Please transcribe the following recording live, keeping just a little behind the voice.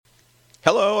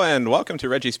Hello and welcome to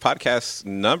Reggie's podcast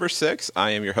number 6.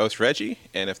 I am your host, Reggie,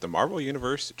 and if the Marvel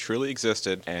Universe truly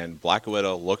existed and Black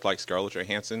Widow looked like Scarlett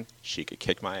Johansson, she could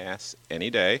kick my ass any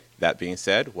day. That being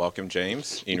said, welcome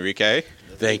James, Enrique.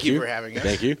 Thank you for having us.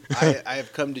 Thank you. I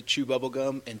have come to chew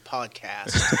bubblegum and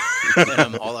podcast, and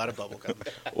I'm all out of bubblegum.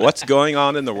 What's going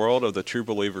on in the world of the True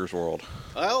Believers world?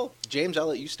 Well, James, I'll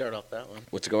let you start off that one.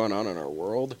 What's going on in our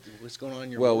world? What's going on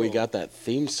in your Well, world? we got that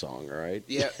theme song, right?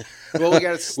 Yeah. Well, we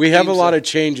got We have a lot of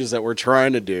changes that we're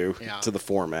trying to do Yeah. to the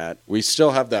format. We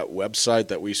still have that website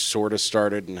that we sort of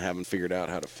started and haven't figured out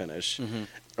how to finish. Mm-hmm.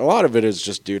 A lot of it is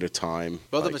just due to time.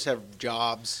 Both like of us have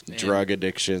jobs. And drug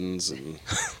addictions and,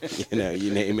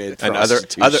 you name it. And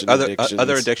prostitution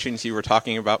other addictions you were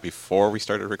talking about before we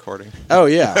started recording? Oh,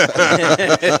 yeah.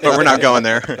 But we're not going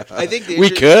there. I think We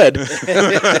could.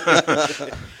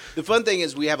 The fun thing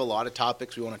is we have a lot of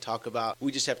topics we want to talk about.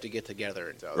 We just have to get together.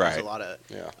 And so there's Right. a lot of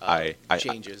Yeah.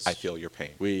 changes. I feel your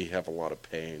pain. We have a lot of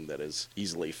pain that is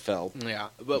easily felt. Yeah.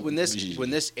 But when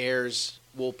this airs,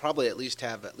 we'll probably at least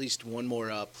have one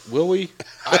more up. Will we?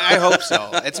 I hope so.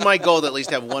 It's my goal to at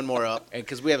least have one more up, and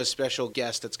because we have a special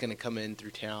guest that's going to come in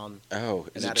through town. Oh,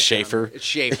 is and out it of Schaefer? town. It's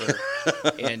Schaefer,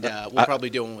 and we'll probably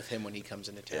do one with him when he comes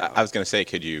into town. I was going to say,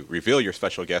 could you reveal your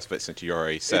special guest, but since you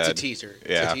already said... It's a teaser.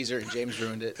 Yeah. It's a teaser, and James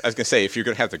ruined it. I was going to say, if you're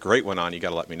going to have the great one on, you got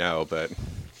to let me know, but...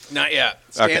 Not yet.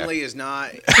 Okay. Stanley is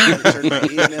not returning my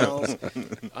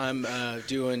emails. I'm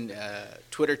doing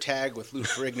Twitter tag with Lou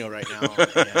Ferrigno right now,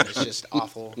 and it's just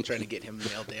awful. I'm trying to get him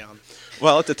nailed down.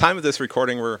 Well, at the time of this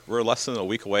recording, we're less than a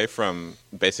week away from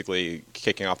basically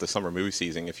kicking off the summer movie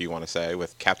season, if you want to say,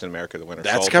 with Captain America: The Winter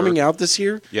Soldier. That's coming out this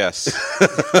year? Yes.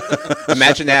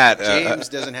 Imagine that. James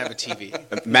doesn't have a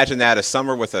TV. Imagine that, a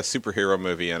summer with a superhero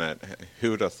movie in it.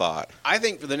 Who would have thought? I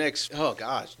think for the next,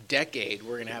 decade,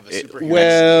 we're going to have a superhero.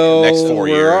 Well, Next 4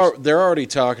 years. They're already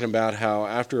talking about how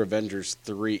after Avengers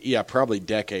 3, probably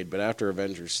decade, but after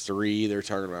Avengers 3, they're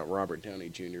talking about Robert Downey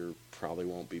Jr. probably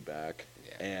won't be back.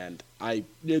 Yeah. And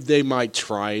they might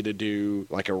try to do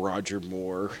like a Roger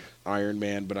Moore Iron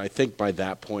Man, but I think by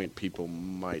that point people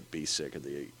might be sick of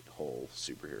the whole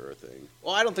superhero thing.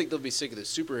 Well, I don't think they'll be sick of the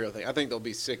superhero thing. I think they'll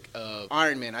be sick of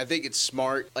Iron Man. I think it's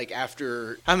smart. Like,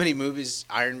 after how many movies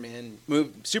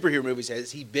superhero movies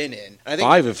has he been in? I think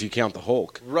 5 if you count the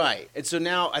Hulk. Right. And so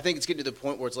now I think it's getting to the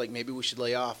point where it's like maybe we should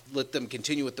lay off, let them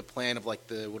continue with the plan of like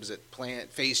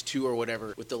phase 2 or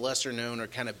whatever, with the lesser known or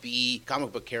kind of B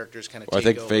comic book characters kind of Well, I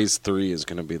take think over. Phase 3 is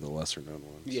going to be the lesser known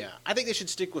one. Yeah, I think they should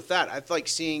stick with that. I like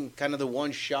seeing kind of the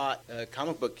one-shot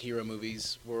comic book hero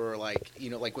movies where, like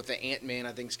with the Ant-Man,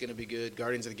 I think is going to be good,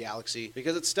 Guardians of the Galaxy,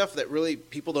 because it's stuff that really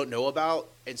people don't know about,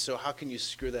 and so how can you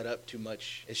screw that up too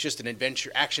much? It's just an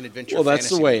action-adventure Well, that's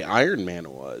fantasy the way movie. Iron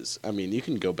Man was. I mean, you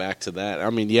can go back to that. I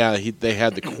mean, they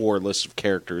had the core list of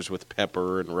characters with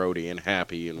Pepper and Rhodey and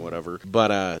Happy and whatever.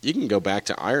 But you can go back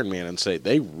to Iron Man and say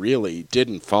they really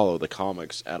didn't follow the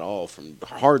comics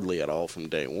hardly at all from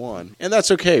day one. And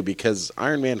that's okay, because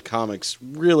Iron Man comics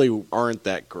really aren't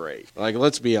that great. Like,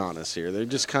 let's be honest here. They're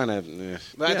just kind of...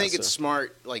 But I think it's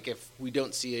smart, like, if we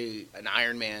don't see an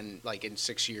Iron Man, like, in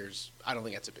 6 years, I don't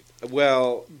think that's a big deal.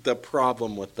 Well, the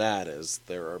problem with that is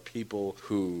there are people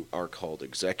who are called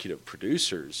executive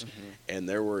producers, and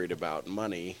they're worried about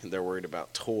money, they're worried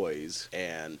about toys,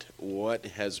 and what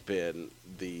has been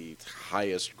the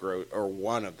highest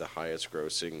one of the highest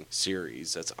grossing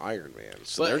series, that's Iron Man.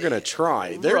 So they're going to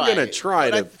try. They're going to try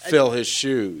to fill his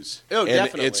shoes. Oh, and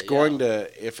definitely. it's going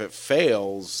to, if it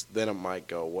fails, then it might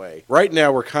go away. Right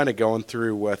now, we're kind of going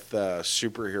through with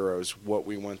superheroes what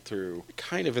we went through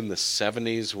kind of in the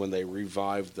 70s when they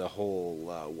revived the whole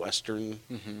Western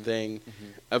thing.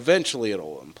 Eventually,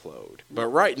 it'll implode. But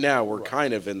right now, we're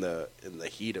kind of in the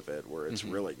heat of it where it's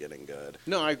really getting good.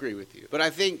 No, I agree with you. But I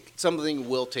think something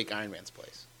will take Iron Man's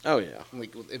place. Oh, yeah.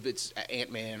 Like, if it's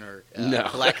Ant-Man or No.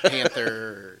 Black Panther,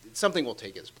 or something will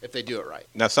take it if they do it right.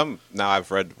 Now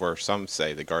I've read where some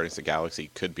say the Guardians of the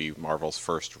Galaxy could be Marvel's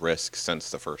first risk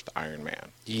since the first Iron Man.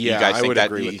 Yeah, you guys I think would that,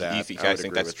 agree with you, that. You I guys would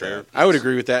think agree that's with true? that. I would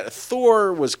agree with that.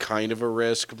 Thor was kind of a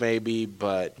risk, maybe,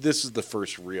 but this is the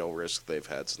first real risk they've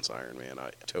had since Iron Man.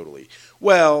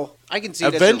 Well, I can see it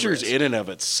as a Avengers risk. in and of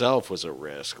itself was a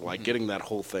risk, like getting that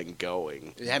whole thing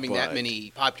going. Having that But-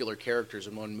 many popular characters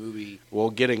in one movie. Well,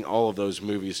 getting all of those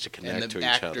movies to connect the to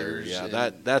each other, actors yeah,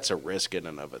 and- that's a risk in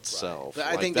and of itself. But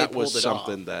I Like, think they that was pulled it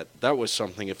something that was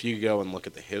something. If you go and look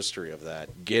at the history of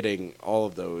that, getting all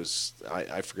of those,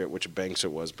 I forget which banks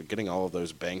it was, but getting all of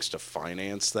those banks to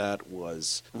finance that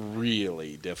was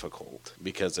really difficult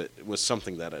because it was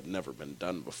something that had never been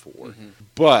done before.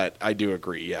 But I do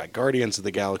agree, yeah, Guardians of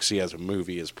the Galaxy, as a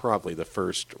movie is probably the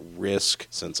first risk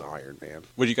since Iron Man.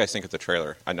 What do you guys think of the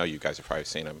trailer? I know you guys have probably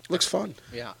seen him. Looks fun.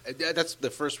 Yeah, that's the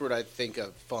first word I think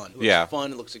of. Fun. It looks Yeah.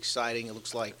 fun. It looks exciting. It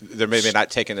looks like They're maybe not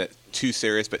taking it too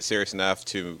serious, but serious enough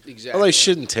to. exactly. Well, they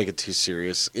shouldn't take it too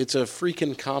serious. It's a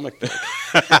freaking comic book.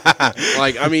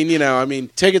 Like, I mean,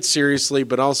 take it seriously,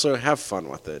 but also have fun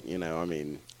with it.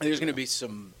 There's going to be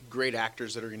some great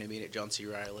actors that are going to be in it. John C.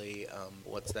 Reilly.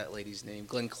 What's that lady's name?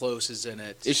 Glenn Close is in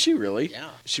it. Is she really? Yeah.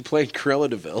 She played Cruella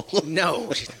de Vil.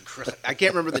 No, I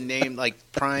can't remember the name. Like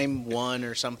Prime One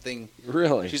or something.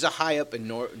 Really? She's a high up in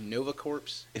Nova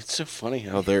Corps. It's so funny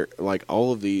how they're like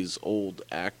all of these old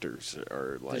actors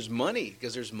are like. There's money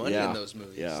because there's money Yeah, in those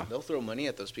movies. yeah. They'll throw money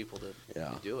at those people to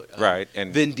Yeah. do it. Right,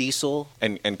 and Vin Diesel.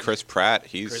 and Chris Pratt,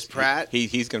 Chris Pratt.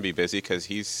 he's going to be busy because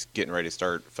he's getting ready to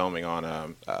start filming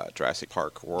on Jurassic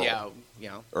Park World. Yeah.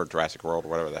 Or Jurassic World, or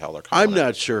whatever the hell they're calling I'm it.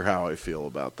 not sure how I feel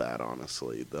about that,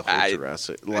 honestly. The whole I-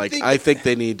 Jurassic, think- I think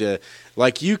they need to,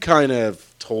 like you kind of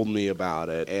told me about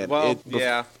it, and Well,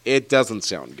 yeah. it doesn't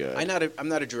sound good. I'm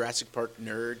not a Jurassic Park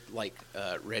nerd like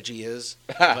Reggie is.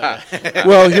 But,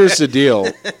 Well, here's the deal.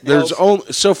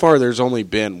 So far there's only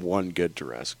been one good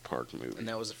Jurassic Park movie. and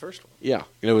that was the first one. Yeah,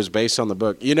 and it was based on the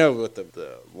book. With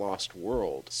the Lost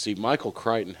World, see, Michael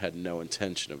Crichton had no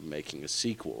intention of making a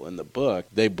sequel. In the book,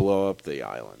 they blow up the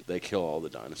island. They kill all the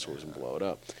dinosaurs and blow it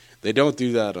up. They don't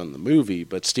do that on the movie,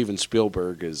 but Steven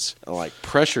Spielberg is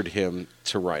pressured him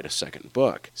to write a second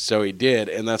book. So he did,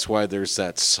 and that's why there's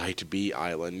that Site B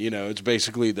island. It's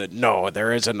basically the no,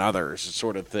 there is another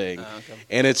sort of thing. Okay.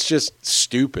 And it's just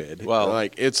stupid. Well-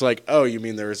 It's like, oh, you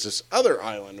mean there is this other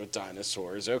island with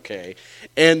dinosaurs? Okay.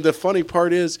 And the funny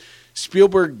part is,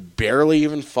 Spielberg barely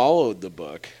even followed the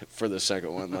book for the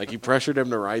second one. Like, he pressured him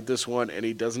to write this one, and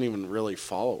he doesn't even really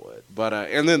follow it. But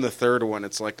and then the third one,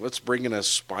 it's like, let's bring in a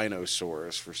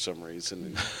Spinosaurus for some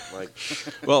reason. Like,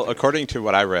 Well, according to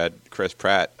what I read, Chris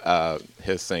Pratt,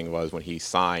 his thing was when he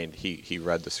signed, he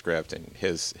read the script, and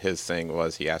his thing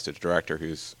was he asked the director,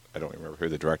 I don't remember who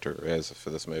the director is for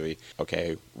this movie,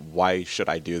 okay, why should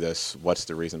I do this? What's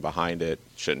the reason behind it?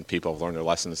 Shouldn't people have learned their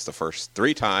lessons the first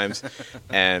 3 times?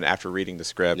 And after reading the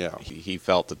script, Yeah. he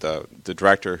felt that the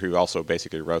director, who also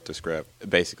basically wrote the script,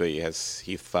 basically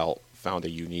found a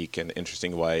unique and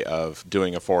interesting way of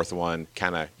doing a fourth one.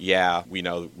 Kind of, we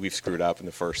know we've screwed up in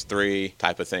the first 3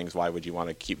 type of things. Why would you want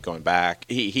to keep going back?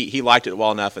 He liked it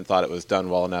well enough and thought it was done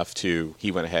well enough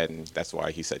he went ahead, and that's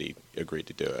why he said he agreed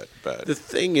to do it. But the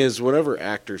thing is, whenever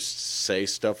actors say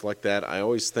stuff like that, I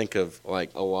always think of,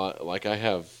 a lot, I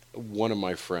have one of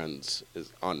my friends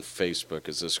on Facebook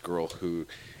is this girl who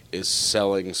is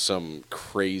selling some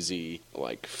crazy,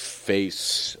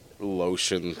 face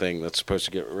lotion thing that's supposed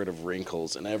to get rid of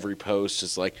wrinkles, and every post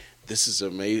is like, this is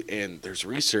amazing, and there's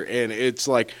research, and it's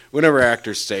like, whenever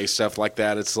actors say stuff like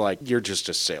that, it's like, you're just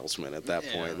a salesman at that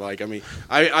point.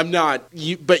 I'm not,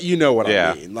 but you know what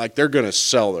Yeah. I mean. They're going to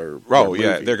sell their movie.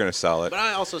 movie. They're going to sell it. But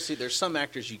I also see there's some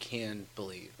actors you can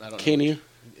believe. I don't know. Can you?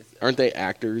 Aren't they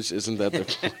actors? Isn't that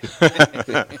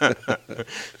the...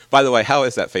 By the way, how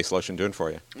is that face lotion doing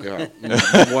for you? Yeah.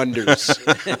 Wonders.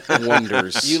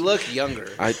 Wonders. You look younger.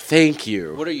 Thank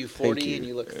you. What are you, 40 you. and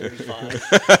you look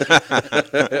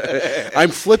 35? I'm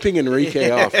flipping Enrique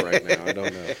off right now. I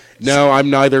don't know. No, I'm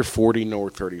neither 40 nor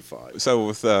 35. So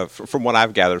with from what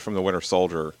I've gathered from the Winter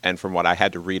Soldier and from what I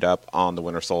had to read up on the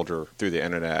Winter Soldier through the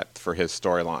internet for his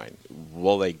storyline,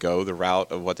 will they go the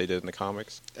route of what they did in the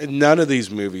comics? None of these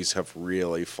movies have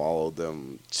really followed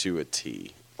them to a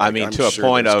T. I mean, I'm to a sure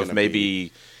point there's of gonna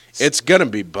maybe It's going to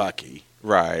be Bucky.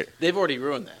 right. They've already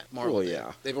ruined that. Marvel Well, did.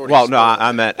 yeah. They've already Well, no, spoiled I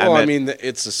it. meant. Well, I I meant mean,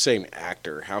 it's the same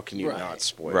actor. How can you Right. not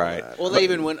spoil Right. that? Well, they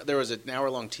even went. There was an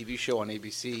hour-long TV show on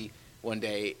ABC one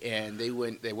day, and they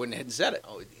went ahead and said it.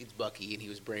 Oh, it's Bucky, and he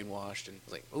was brainwashed, and I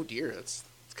was like, oh dear, it's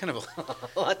kind of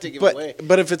a lot to give away.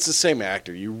 But if it's the same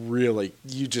actor,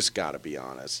 you just got to be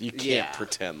honest. You can't Yeah.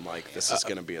 pretend like this is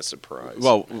going to be a surprise.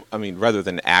 well, I mean, rather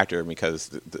than actor, because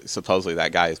supposedly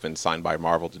that guy has been signed by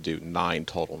Marvel to do 9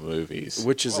 total movies.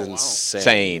 which is Oh, wow.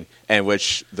 insane. And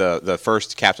which the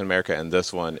first Captain America and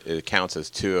this one, it counts as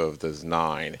 2 of those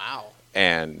 9. Wow.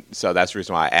 And so that's the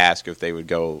reason why I asked if they would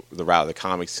go the route of the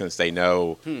comics, since they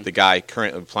know the guy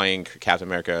currently playing Captain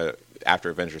America after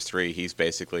Avengers 3,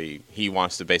 he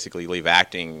wants to basically leave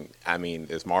acting. I mean,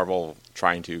 is Marvel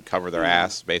trying to cover their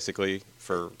ass basically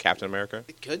for Captain America?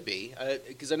 It could be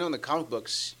because I know in the comic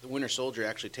books, the Winter Soldier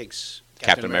actually takes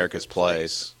Captain America's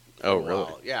place. Oh, for a really?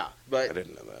 while. Yeah, but I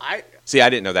didn't know that. See, I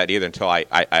didn't know that either until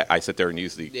I sit there and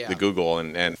use the Yeah. Google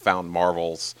and found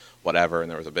Marvel's whatever, and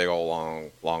there was a big old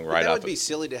long But write that up. would be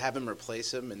silly to have him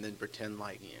replace him and then pretend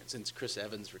like, since Chris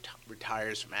Evans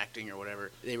retires from acting or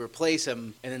whatever, they replace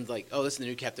him and then like, oh, this is the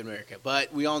new Captain America.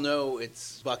 But we all know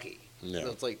it's Bucky. Yeah.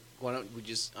 So it's like, why don't we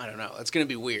just, I don't know. It's going to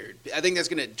be weird. I think that's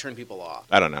going to turn people off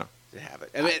I don't know. to have it.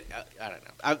 I mean, I don't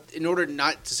know. In order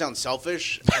not to sound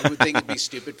selfish, I would think it'd be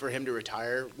stupid for him to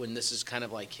retire when this is kind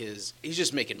of like he's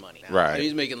just making money now. Right. I mean,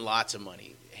 he's making lots of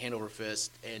money, hand over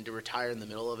fist, and to retire in the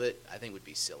middle of it, I think would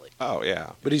be silly. Oh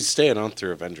yeah. But he's staying on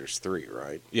through Avengers 3,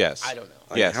 right? Yes. I don't know.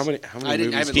 Like, Yes. How many I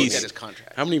movies haven't do you looked at need? his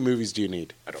contract. How many movies do you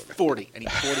need? I don't know. 40. I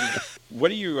need 40. What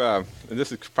do you? And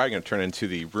this is probably going to turn into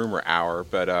the rumor hour,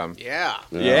 but Yeah.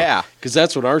 yeah. Because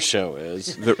that's what our show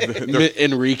is. The-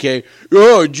 Enrique,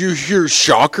 oh, did you hear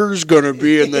Shocker's going to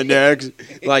be in the next?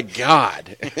 Like,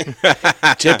 God.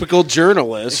 Typical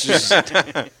journalist. Just-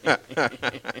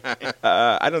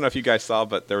 I don't know if you guys saw,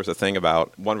 but there was a thing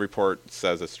about one report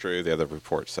says it's true, the other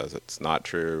report says it's not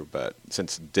true. But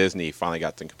since Disney finally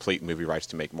got the complete movie rights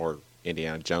to make more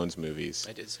Indiana Jones movies,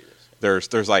 I did see this.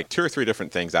 there's like 2 or 3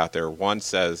 different things out there. One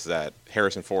says that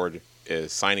Harrison Ford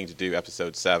is signing to do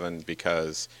Episode 7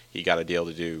 because he got a deal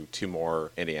to do 2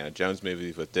 more Indiana Jones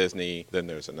movies with Disney. Then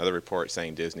there's another report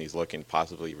saying Disney's looking to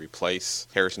possibly replace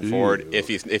Harrison Ford if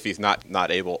he's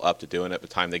not able up to doing it by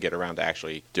the time they get around to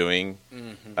actually doing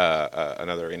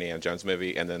another Indiana Jones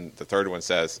movie. And then the third one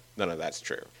says none of that's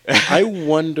true. I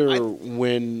wonder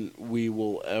when we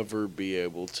will ever be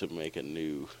able to make a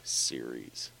new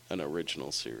series, an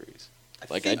original series.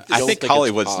 Like, think- I don't think it's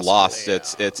Hollywood's possible. lost Yeah.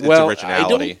 its Well,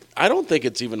 originality. I don't think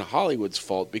it's even Hollywood's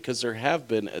fault because there have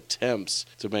been attempts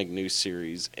to make new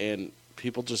series and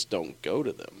people just don't go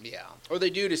to them. Yeah. Or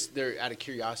they do just, they're out of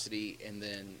curiosity and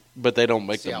then. But they don't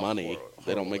make See the how money. horrible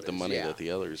They don't make it the is, money yeah. that the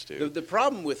others do. The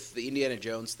problem with the Indiana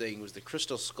Jones thing was the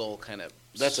Crystal Skull kind of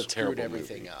That's a screwed terrible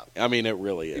everything movie. up. I mean, it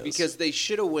really is. Because they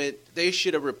should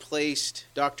have replaced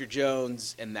Dr.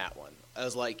 Jones in that one. I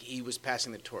was like, he was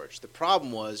passing the torch. The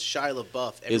problem was Shia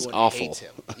LaBeouf. Is Everyone awful. hates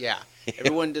him. Yeah.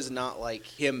 Everyone does not like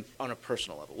him on a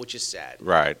personal level, which is sad.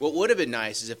 Right. What would have been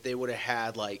nice is if they would have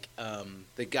had, like,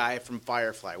 the guy from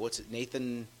Firefly. What's it?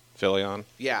 Nathan? Fillion.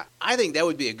 Yeah. I think that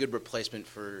would be a good replacement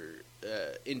for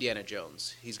Indiana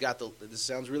Jones. He's got this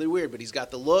sounds really weird, but he's got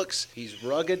the looks. He's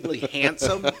ruggedly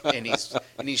handsome, and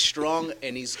he's strong,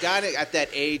 and he's got it at that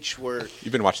age where.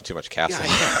 You've been watching too much Castle.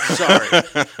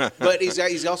 Sorry, but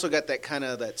he's also got that kind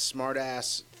of that smart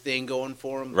ass thing going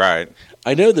for him. Right.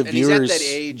 I know the And he's at viewers, that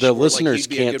age the where, like, listeners he'd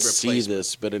be a can't good see replacement.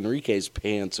 this, but Enrique's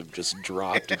pants have just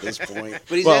dropped at this point.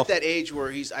 But he's Well- at that age where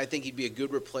I think he'd be a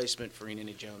good replacement for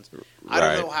Indiana Jones. I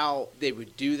Right. don't know how they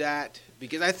would do that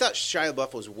because I thought Shia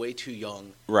LaBeouf was way too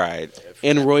young. Right. for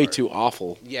And that Roy part. too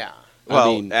awful. Yeah. I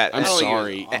Well, mean, at- I'm I don't think he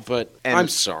sorry, was awful. but And- I'm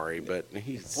sorry, but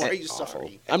he's Why are you awful.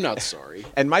 sorry? I'm not sorry.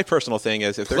 And my personal thing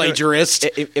is if they're Plagiarist.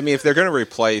 I mean, if they're going to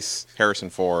replace Harrison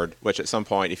Ford, which at some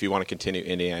point, if you want to continue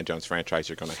Indiana Jones franchise,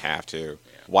 you're going to have to.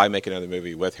 Why make another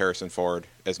movie with Harrison Ford?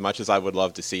 As much as I would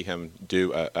love to see him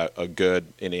do a good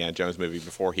Indiana Jones movie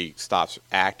before he stops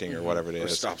acting or whatever it Or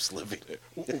is. stops living.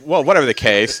 Well, whatever the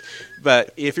case.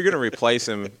 But if you're going to replace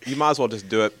him, you might as well just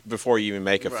do it before you even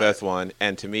make a Right. fifth one.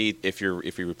 And to me, if you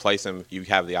replace him, you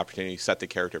have the opportunity to set the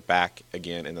character back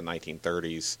again in the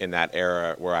 1930s, in that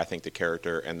era where I think the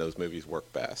character and those movies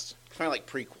work best. Kind of like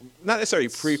prequel. Not necessarily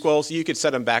prequels. You could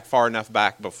set them back far enough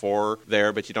back before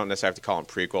there, but you don't necessarily have to call them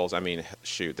prequels. I mean,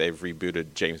 shoot, they've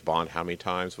rebooted James Bond how many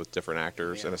times with different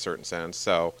actors Yeah. in a certain sense.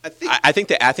 So I think- I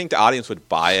think the audience would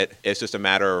buy it. It's just a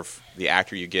matter of the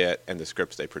actor you get and the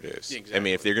scripts they produce. Exactly. I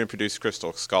mean, if they're going to produce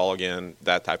Crystal Skull again,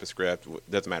 that type of script,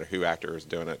 doesn't matter who actor is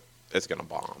doing it. It's going to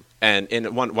bomb. And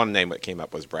one name that came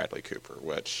up was Bradley Cooper,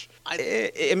 which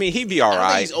I mean, he'd be all I don't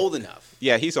right. think he's old enough.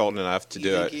 Yeah, he's old enough to You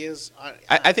do think it. he is?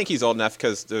 I think he's old enough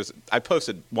because I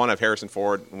posted one of Harrison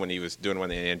Ford when he was doing one of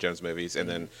the Indiana Jones movies, and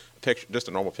then just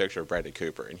a normal picture of Bradley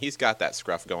Cooper, and he's got that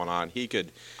scruff going on. He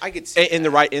could, I could see in that.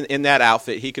 the right in that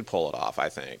outfit, he could pull it off, I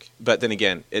think. But then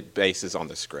again, it bases on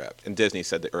the script, and Disney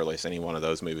said the earliest any one of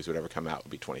those movies would ever come out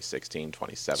would be 2016,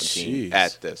 2017 Jeez.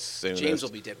 at the soonest. James will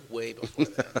be dead way before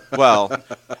then. Well,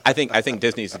 I think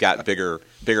Disney's got bigger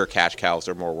cash cows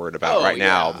they're more worried about Oh, right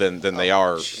now yeah. than they Oh,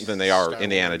 are jeez. than they are Star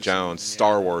Indiana Wars Jones. and-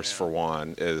 Star yeah, Wars yeah. for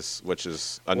one which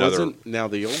is another. Now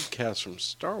the old cast from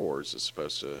Star Wars is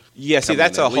supposed to. Yeah, see, come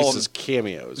that's in, a at least this is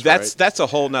cameos. That's a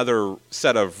whole nother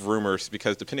set of rumors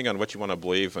because depending on what you want to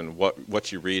believe and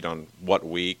what you read on what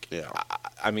week,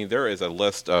 I mean, there is a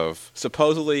list of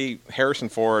supposedly Harrison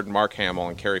Ford, Mark Hamill,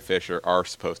 and Carrie Fisher are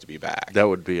supposed to be back. That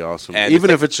would be awesome, And even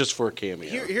if it's just for a cameo.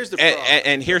 Here's the problem.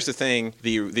 And here's the thing: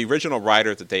 the original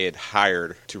writer that they had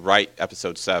hired to write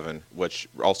Episode 7, which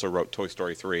also wrote Toy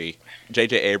Story 3,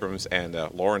 J.J. Abrams and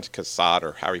Lawrence Kasdan,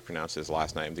 or how he pronounces his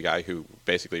last name, the guy who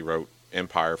basically wrote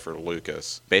Empire for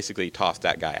Lucas, basically tossed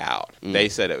that guy out. They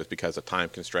said it was because of time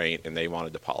constraint and they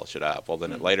wanted to polish it up. Well,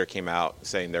 then it later came out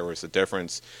saying there was a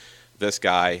difference. This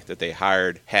guy that they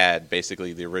hired had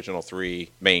basically the original 3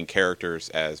 main characters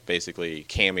as basically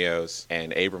cameos,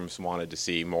 and Abrams wanted to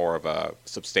see more of a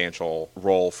substantial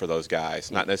role for those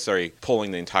guys. Not necessarily pulling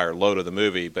the entire load of the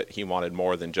movie, but he wanted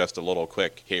more than just a little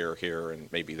quick here,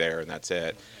 and maybe there, and that's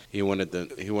it. He wanted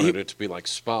it to be like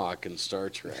Spock in Star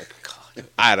Trek.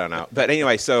 I don't know. But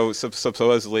anyway, so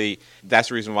supposedly that's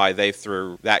the reason why they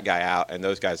threw that guy out, and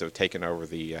those guys have taken over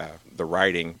the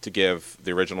writing to give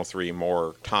the original 3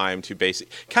 more time to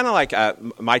kind of like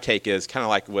my take is kind of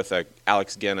like with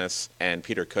Alex Guinness and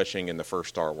Peter Cushing in the first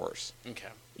Star Wars. Okay.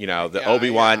 You know, the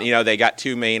Obi-Wan, they got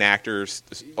 2 main actors,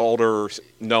 older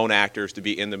known actors to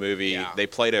be in the movie. Yeah. They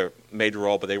played a major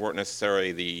role, but they weren't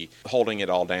necessarily the holding it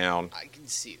all down. I can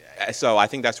see that. So I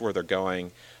think that's where they're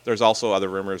going. There's also other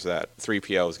rumors that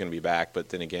 3PO is going to be back, but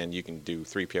then again, you can do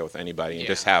 3PO with anybody and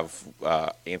just have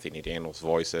Anthony Daniels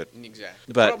voice it.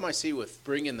 Exactly. But the problem I see with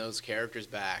bringing those characters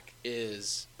back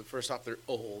is, first off, they're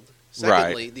old.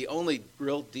 Secondly, the only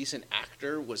real decent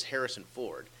actor was Harrison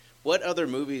Ford. What other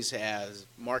movies has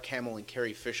Mark Hamill and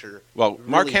Carrie Fisher? Well, really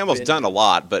Mark Hamill's done a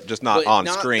lot, but just not on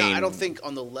screen. I don't think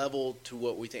on the level to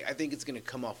what we think. I think it's going to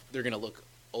come off. They're going to look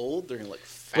old. They're going to look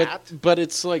fat. But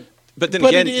it's like. But then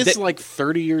again, it is like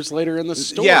 30 years later in the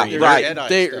story. Yeah, They're right.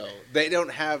 Jedis, though. They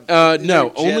don't have.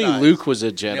 No, only Jedis. Luke was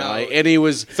a Jedi, No. and he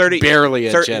was barely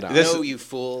a Jedi. No, you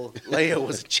fool. Leia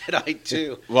was a Jedi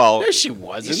too. Well, No, she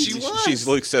wasn't. Yes, she was. She's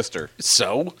Luke's sister.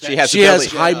 So She has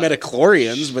high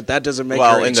midichlorians, but that doesn't make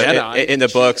her a in Jedi. in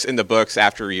the books,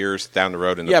 after years down the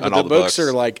road, in but all the books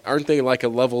are like, aren't they like a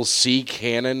level C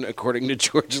canon according to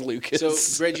George Lucas?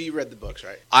 So Reggie, you read the books,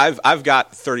 right? I've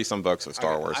got 30-some books of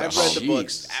Star Wars. I've at read home. the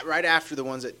books right after the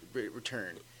ones that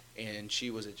returned, and she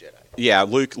was a Jedi. Yeah,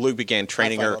 Luke began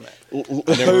training her. I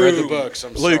never read the books.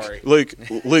 I'm sorry.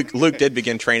 Luke did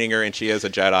begin training her, and she is a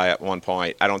Jedi at one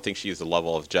point. I don't think she's the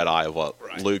level of Jedi of what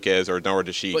Luke is, or nor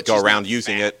does she But go she's around not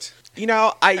using fat. it.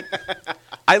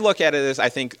 I look at it as I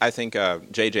think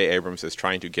J.J. Abrams is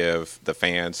trying to give the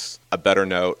fans a better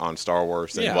note on Star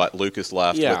Wars than what Lucas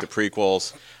left with the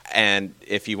prequels. And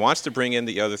if he wants to bring in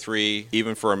the other 3,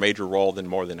 even for a major role, then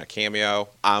more than a cameo,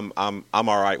 I'm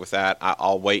all right with that.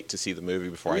 I'll wait to see the movie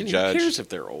before I judge. Who cares if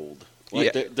they're old?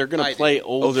 Like, Yeah. they're going to play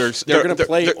older. They're- They're going to they're-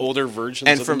 play they're- older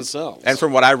versions of themselves. And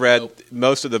from what I read,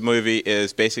 most of the movie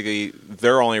is basically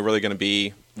they're only really going to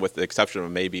be, with the exception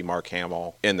of maybe Mark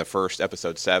Hamill, in the first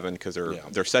Episode 7 because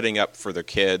they're setting up for their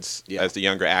kids as the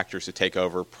younger actors to take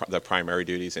over the primary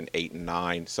duties in 8 and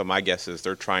 9. So my guess is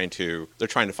they're trying to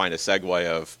find a segue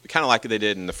of kind of like they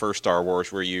did in the first Star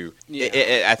Wars, where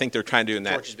I think they're trying to do in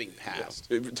that Torch is being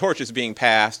passed. Torch is being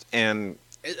passed, and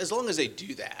As long as they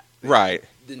do that, right.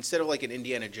 Instead of like an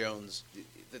Indiana Jones,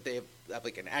 that they have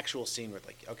like an actual scene where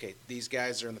like, okay, these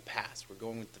guys are in the past. We're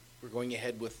going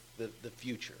ahead with the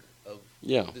future of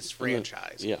this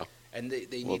franchise. And they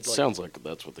Well, need. it sounds like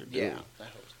that's what they're doing. Yeah. I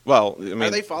hope so. Well, I mean, Are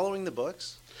they following the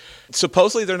books?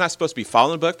 supposedly they're not supposed to be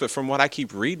following the book, but from what I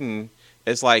keep reading,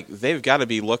 it's like they've got to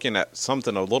be looking at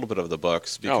something a little bit of the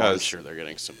books because I'm sure they're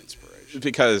getting some inspiration.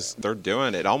 Because they're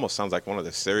doing it almost sounds like one of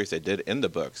the series they did in the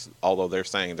books, although they're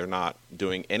saying they're not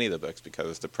doing any of the books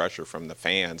because the pressure from the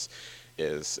fans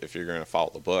is, if you're going to follow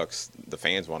the books, the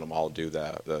fans want them all to do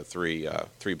the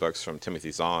three books from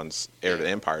Timothy Zahn's Heir to the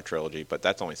Empire trilogy, but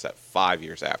that's only set 5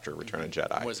 years after Return of the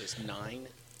Jedi. Was this 9?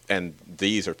 And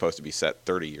these are supposed to be set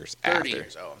 30 years 30 after.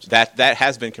 years. Oh, I'm sorry. That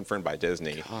has been confirmed by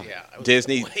Disney. Yeah, I was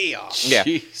Disney way off. Yeah,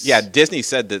 Jeez. yeah. Disney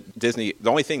said that the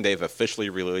only thing they've officially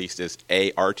released is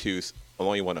R2's the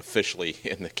only one officially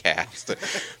in the cast,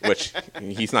 which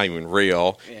he's not even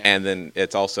real. Yeah. And then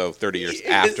it's also 30 years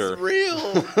after. It's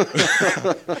real.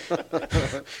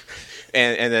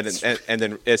 And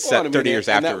then it's set 30 years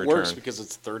after and that Return. works because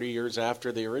it's 30 years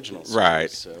after the original series,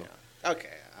 Right. So. Okay.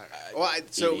 All right. Well,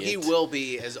 so he Idiot. will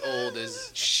be as old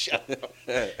as. Shut up.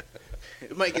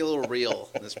 It might get a little real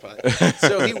in this part.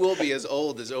 So he will be as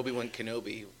old as Obi-Wan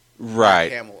Kenobi,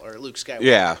 Right. Hamill, or Luke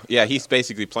Skywalker. Yeah. He's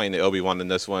basically playing the Obi-Wan in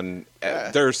this one.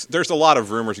 Yeah. There's a lot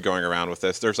of rumors going around with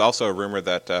this. There's also a rumor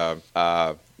that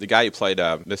the guy who played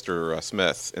Mr.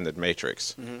 Smith in The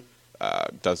Matrix,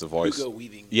 does the voice. Hugo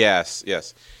Weaving. Yes.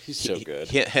 He's so good.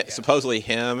 Supposedly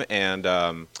him and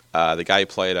the guy who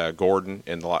played Gordon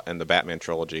in the Batman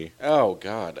trilogy. Oh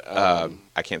God.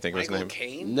 I can't think of Michael his name.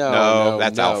 Caine? No,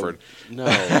 that's Alfred.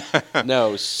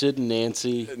 No, Sid and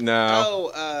Nancy.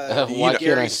 No. Why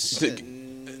can't I?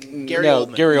 Gary No,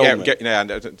 Oldman. Gary Yeah,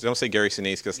 Oldman. don't say Gary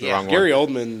Sinise because the Yeah. wrong Gary one.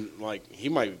 Oldman, like he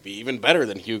might be even better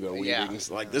than Hugo Yeah.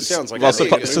 Weaving. Like this sounds like Well, a really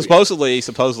good movie.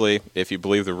 supposedly, if you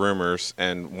believe the rumors,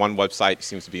 and one website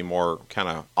seems to be more kind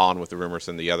of on with the rumors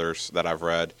than the others that I've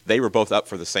read, they were both up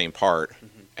for the same part,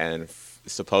 and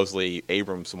supposedly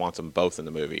Abrams wants them both in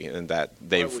the movie, and that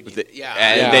they've, would you- th- yeah.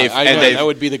 and Yeah, they've, I and know, they've, that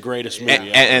would be the greatest movie.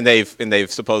 and, ever. and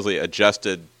they've supposedly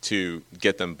adjusted to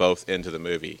get them both into the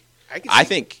movie. I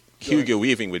think Go ahead. Hugo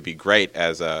Weaving would be great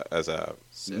as a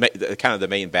kind of the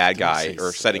main bad guy, say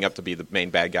or Sith. setting up to be the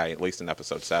main bad guy at least in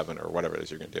episode 7 or whatever it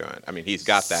is you're going to do. I mean, he's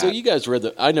got that. So you guys read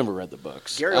the? I never read the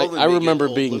books. Gary I Oldman may remember get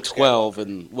old being Luke 12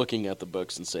 and looking at the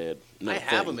books and saying, "No, I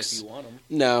have them thanks." if you want them.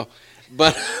 No,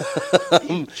 but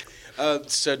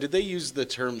so did they use the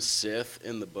term Sith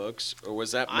in the books, or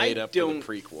was that made I up for don't the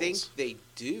prequels? think they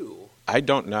do. I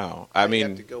don't know. I You have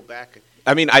mean, to go back.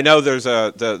 I know there's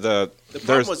the The there's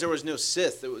problem was there was no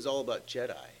Sith. It was all about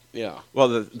Jedi. Yeah. well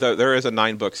there is a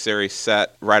 9-book series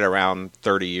set right around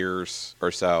 30 years or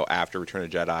so after Return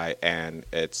of the Jedi, and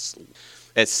it's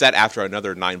set after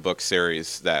another 9-book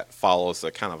series that follows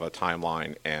a kind of a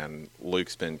timeline, and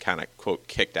Luke's been kind of quote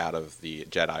kicked out of the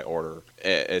Jedi Order.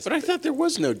 But I thought there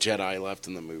was no Jedi left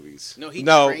in the movies. No, he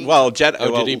no, trained- well, Jedi.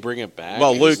 Oh, well, did he bring it back?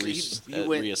 well, and Luke- he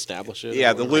went- reestablish it.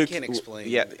 Yeah, or the what? Luke. can't explain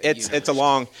Yeah, the it's a universe.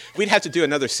 long. We'd have to do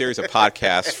another series of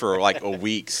podcasts for like a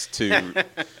weeks to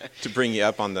bring you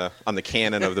up on the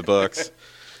canon of the books.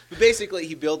 But basically,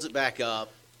 he builds it back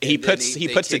up. He and then puts they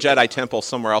the take Jedi it- Temple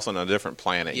somewhere else on a different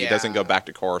planet. He doesn't go Yeah. back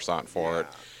to Coruscant for it,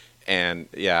 and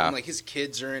yeah, And, like his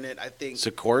kids are in it. I think. So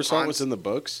Coruscant was Hans- in the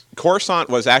books. Coruscant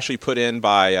was actually put in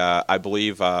by I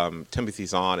believe Timothy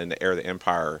Zahn in the Heir of the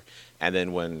Empire. And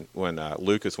then when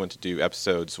Lucas went to do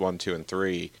episodes 1, 2, and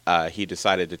 3, he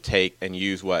decided to take and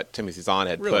use what Timothy Zahn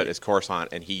had Really? put as Coruscant,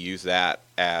 and he used that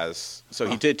as. So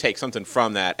he did take something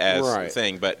from that as Right. a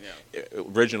thing, but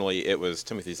originally it was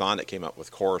Timothy Zahn that came up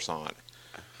with Coruscant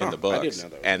in the I books, didn't know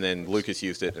that was and then Lucas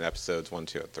used it in episodes 1,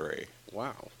 2, and 3.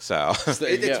 Wow. So It's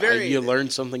very- You learn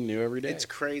something new every day. It's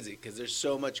crazy because there's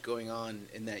so much going on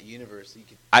in that universe.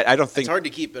 I don't think It's hard to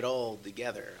keep it all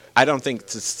together. I don't think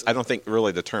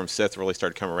really the term Sith really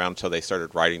started coming around until they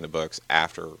started writing the books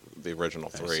after the original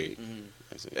 3.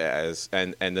 I see.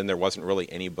 And then there wasn't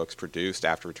really any books produced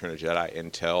after Return of the Jedi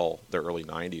until the early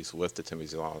 90s with the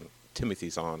Timothy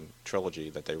Zahn trilogy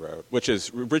that they wrote, which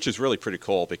is really pretty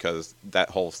cool because that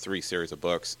whole 3 series of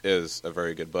books is a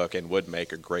very good book and would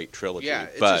make a great trilogy. Yeah,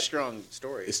 it's but a strong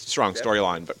story. it's a strong Definitely.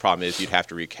 storyline, but problem is you'd have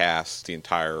to recast the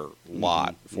entire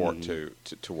lot for it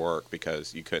to work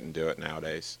because you couldn't do it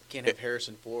nowadays. Can't have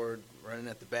Harrison Ford running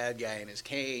at the bad guy in his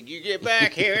cane. You get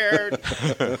back here.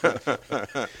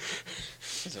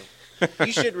 So,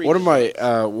 you should read. One of my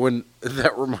when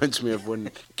that reminds me of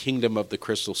when Kingdom of the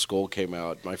Crystal Skull came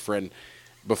out. My friend,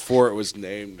 before it was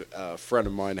named, a friend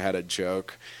of mine had a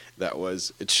joke that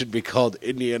was it should be called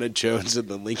Indiana Jones and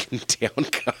the Lincoln Town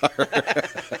Car.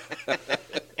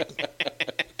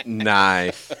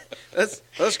 Nice.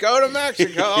 Let's go to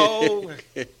Mexico.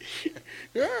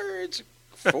 It's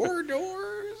 4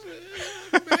 doors,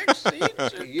 back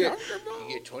seats, are You comfortable.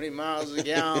 get 20 miles a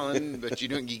gallon, but you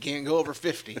can't go over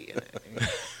 50 in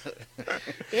it.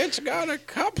 It's got a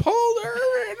cup holder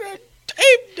and a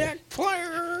tape deck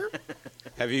player.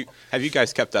 Have you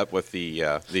guys kept up with the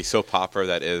soap opera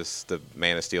that is the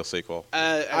Man of Steel sequel?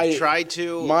 I tried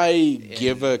to. My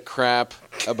give a crap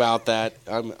about that.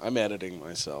 I'm editing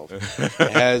myself.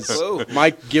 Has Whoa.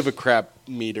 my give a crap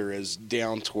meter is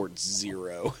down towards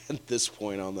 0 at this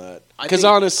point on that. I Because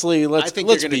think- honestly, I let's think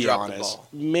they're gonna be drop the honest. ball.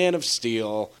 Man of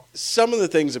Steel. Some of the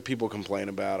things that people complain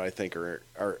about, I think, are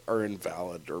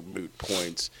invalid or moot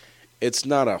points. It's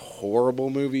not a horrible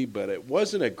movie, but it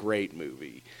wasn't a great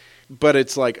movie. But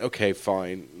it's like, okay,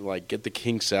 fine, like get the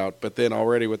kinks out. But then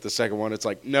already with the second one, it's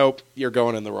like, nope, you're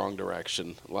going in the wrong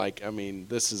direction. Like, I mean,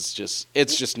 this is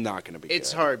it's just not going to be.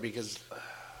 It's good. hard because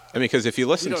I mean, because if you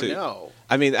we listen don't to, know.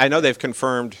 I mean, I know they've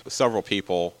confirmed several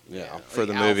people Yeah. for Like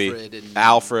the movie. Alfred and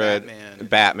Alfred, Batman,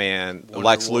 Batman,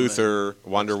 Lex Woman, Luthor,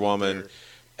 Wonder Lex Woman.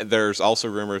 Luthor. There's also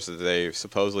rumors that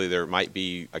there might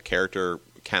be a character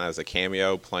kind of as a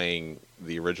cameo playing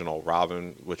the original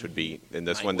Robin, which would be in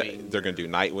this one. Nightwing. They're going to do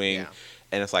Nightwing. Yeah.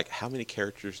 And it's like, how many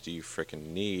characters do you freaking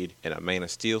need in a Man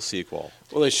of Steel sequel?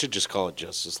 Well, they should just call it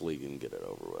Justice League and get it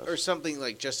over with. Or something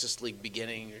like Justice League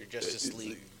Beginning or Justice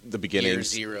League The beginning. Year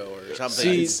Zero or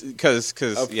something. Because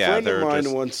A friend of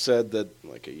mine once said that,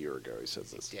 like a year ago, he said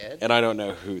this. Dead? And I don't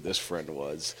know who this friend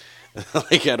was.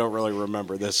 Like, I don't really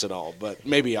remember this at all, but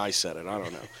maybe I said it. I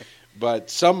don't know. But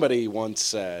somebody once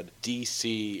said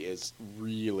DC is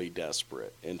really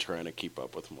desperate in trying to keep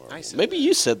up with Marvel. I said Maybe that.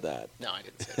 you said that. No, I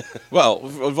didn't say that.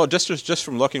 well, just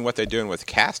from looking what they're doing with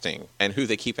casting and who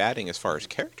they keep adding as far as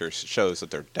characters shows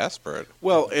that they're desperate.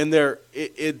 Well, and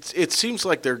it seems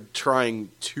like they're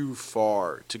trying too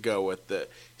far to go with the,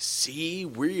 see,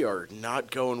 we are not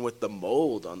going with the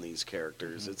mold on these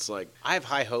characters. It's like, I have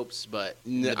high hopes, but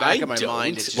in the I back of my don't.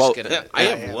 mind, it's just Well, going to... I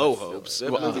have low hopes.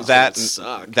 That movie's that gonna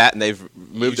suck. and they've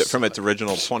moved You it from its suck.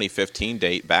 original 2015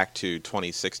 date back to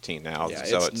 2016 now. Yeah,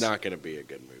 so it's not going to be a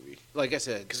good movie. Like I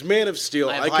said, Because Man of Steel,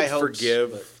 I have I high could hopes,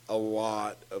 forgive a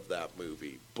lot of that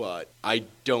movie, but I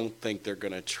don't think they're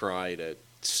going to try to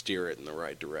steer it in the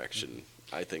right direction.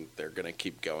 I think they're going to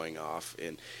keep going off.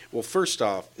 And well, first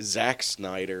off, Zack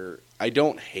Snyder, I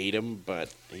don't hate him,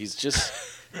 but he's just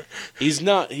he's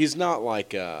not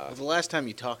like well, the last time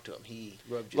you talked to him, he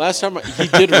rubbed you last wrong. time he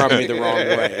did rub me the wrong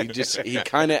way. He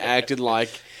kind of acted like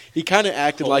he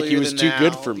Holier was than too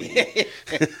good thou. for me.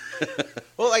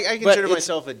 Well, I But consider it's-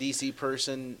 myself a DC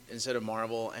person instead of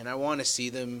Marvel, and I want to see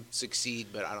them succeed,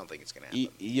 but I don't think it's going to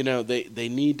happen. You know, they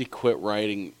need to quit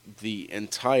writing the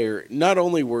entire. Not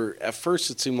only were at first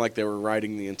it seemed like they were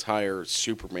writing the entire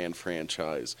Superman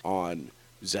franchise on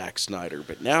Zack Snyder,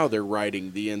 but now they're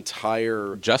writing the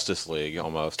entire Justice League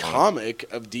almost. comic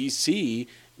of DC.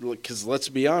 Because let's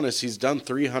be honest, he's done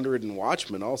 300 in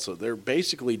Watchmen also. They're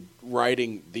basically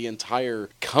writing the entire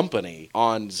company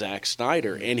on Zack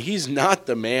Snyder, and he's not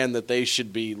the man that they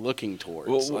should be looking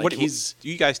towards. Well, Like,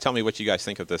 you guys tell me what you guys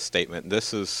think of this statement.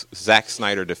 This is Zack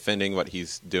Snyder defending what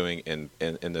he's doing in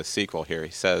the sequel here. He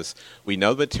says, "We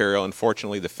know the material.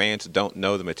 Unfortunately, the fans don't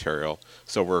know the material,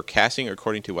 so we're casting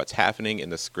according to what's happening in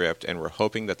the script, and we're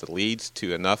hoping that that leads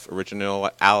to enough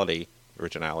originality,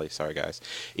 sorry guys,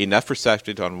 enough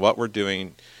perspective on what we're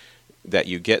doing that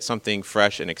you get something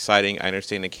fresh and exciting. I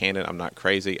understand the canon. I'm not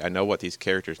crazy. I know what these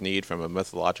characters need from a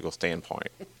mythological standpoint."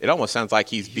 It almost sounds like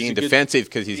he's being a good- defensive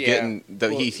because he's Yeah. getting the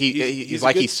well, he's a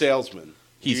like good he's salesman.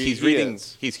 he's He reading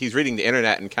is. he's reading the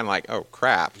internet and kind of like, oh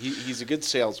crap. He's a good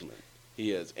salesman.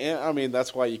 He is, and I mean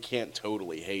that's why you can't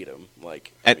totally hate him.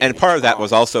 Like, And part of that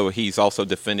was also he's also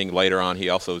defending later on. He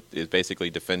also is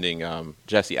basically defending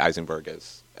Jesse Eisenberg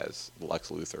as Lex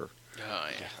Luthor. Oh,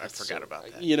 yeah, I forgot about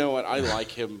that. You know what? I like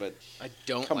him, but I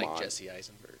don't Come like on. Jesse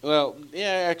Eisenberg. well,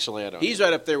 yeah, actually, I don't. He's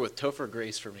right up there with Topher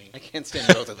Grace for me. I can't stand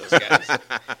both of those guys.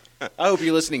 I hope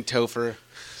you're listening, Topher.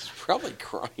 He's probably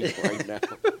crying right now.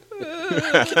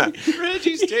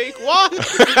 Reggie's take. Why?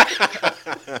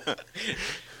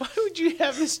 Why would you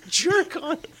have this jerk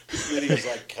on? Then he was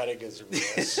like cutting his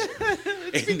wrist,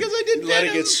 It's because I didn't letting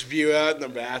let him. it spew out in the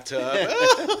bathtub.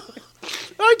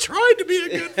 I tried to be a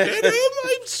good Venom,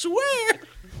 I swear.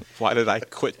 Why did I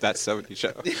quit that 70s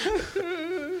show?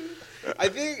 I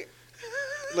think,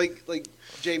 like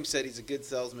James said, he's a good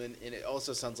salesman, and it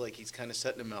also sounds like he's kind of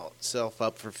setting himself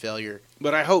up for failure.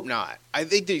 But I hope not. I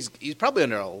think that he's probably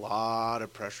under a lot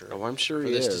of pressure Oh, I'm sure for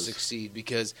he this to is. succeed,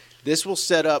 because this will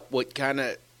set up what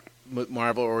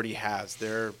Marvel already has.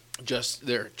 They're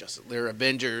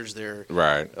Avengers. They're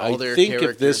Right. all I their think if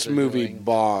characters this are movie doing-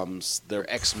 bombs, they're Or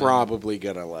X-Men. probably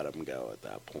going to let him go at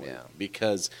that point. Yeah.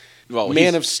 Because Well,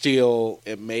 Man of Steel,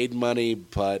 it made money,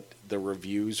 but the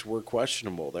reviews were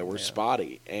questionable. They were Yeah.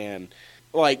 spotty. And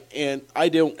I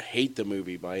don't hate the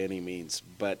movie by any means,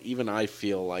 but even I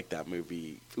feel like that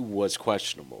movie was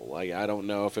questionable. Like, I don't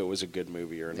know if it was a good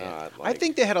movie or not. I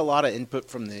think they had a lot of input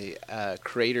from the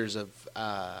creators of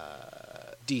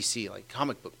DC, like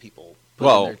comic book people,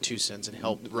 put in their 2 cents and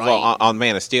help write. Well, on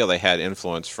Man of Steel, they had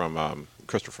influence from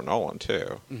Christopher Nolan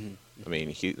too. Mhm. I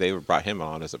mean, they brought him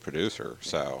on as a producer,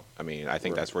 so I mean, I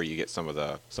think Right. that's where you get some of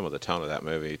the tone of that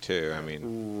movie too. I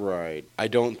mean, Right. I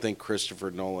don't think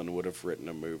Christopher Nolan would have written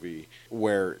a movie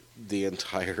where the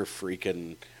entire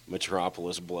freaking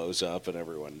Metropolis blows up and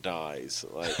everyone dies.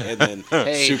 Like, and then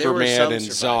Hey, there were some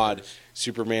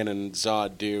Superman and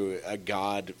Zod do a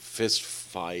god fist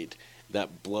fight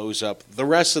that blows up the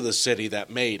rest of the city that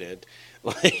made it.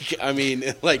 Like, I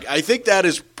mean, like, I think that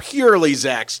is purely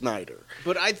Zack Snyder.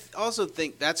 But I also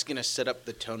think that's going to set up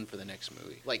the tone for the next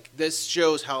movie. Like, this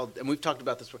shows how, and we've talked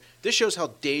about this before, this shows how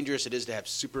dangerous it is to have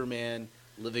Superman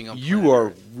living on You planet are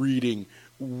Earth. reading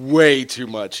way too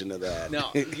much into that.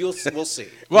 No, we'll see.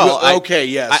 Well, okay,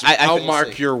 yes. I'll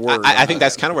mark your word. I think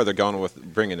that's kind of where they're going with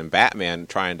bringing in Batman,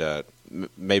 trying to.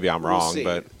 Maybe I'm wrong,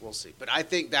 but we'll see. But I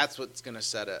think that's what's going to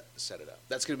set it up.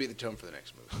 That's going to be the tone for the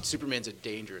next movie. Superman's a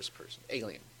dangerous person,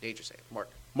 alien, dangerous alien.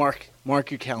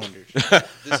 Mark your calendars.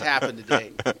 This happened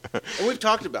today, and we've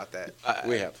talked about that.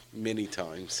 We have many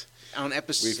times. On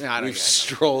episode, We've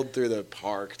strolled through the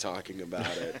park talking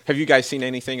about it. Have you guys seen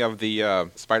anything of the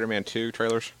Spider-Man 2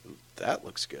 trailers? That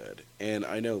looks good. And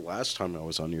I know last time I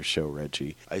was on your show,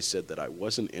 Reggie, I said that I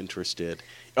wasn't interested.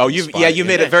 Oh, you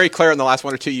made it very clear in the last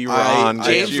one or two you were on.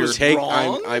 James was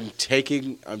wrong. I'm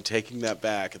taking that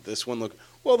back. This one looked.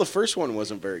 Well, the first one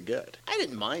wasn't very good. I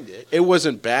didn't mind it. It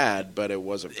wasn't bad, but it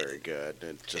wasn't very good.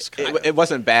 It just kind of. It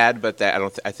wasn't bad, but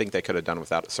I think they could have done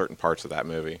without certain parts of that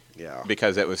movie. Yeah.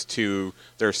 Because it was too.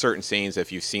 There are certain scenes.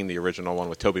 If you've seen the original one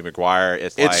with Tobey Maguire,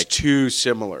 it's too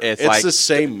similar. It's like the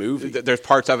same movie. There's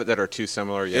parts of it that are too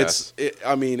similar. Yes.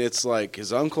 It's like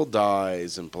his uncle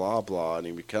dies and blah blah, and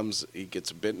he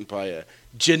gets bitten by a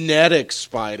genetic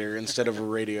spider instead of a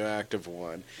radioactive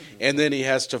one, and then he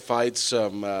has to fight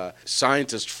some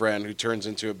scientist friend who turns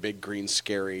into a big green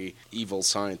scary evil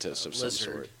scientist of some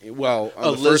sort. Well,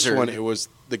 on the first one it was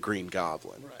the Green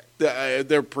Goblin. Right.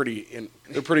 They're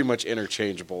pretty much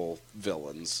interchangeable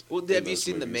villains. Well, have you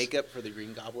seen the makeup for the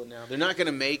Green Goblin now? They're not going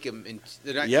to make him.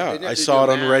 I saw it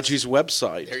on Reggie's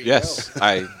website. There you yes, go.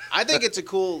 I think it's a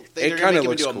cool thing. It kind of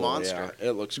looks cool. A monster. Yeah,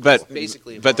 it looks cool. But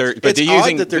basically, they're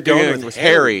using that they're going with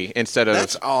Harry instead of.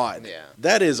 That's odd. Yeah,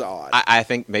 that is odd. I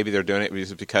think maybe they're doing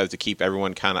it because to keep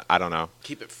everyone kind of, I don't know,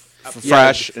 keep it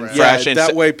fresh.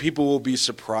 That way people will be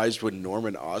surprised when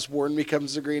Norman Osborn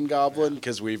becomes the Green Goblin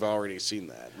because we've already seen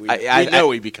that. We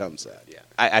know he becomes that. Yeah.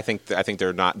 I think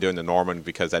they're not doing the Norman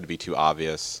because that'd be too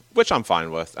obvious, which I'm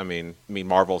fine with. I mean,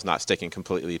 Marvel's not sticking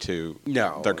completely to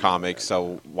their comics,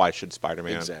 so why should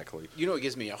Spider-Man? Exactly. You know what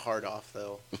gives me a hard off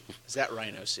though is that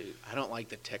Rhino suit. I don't like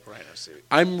the tech Rhino suit.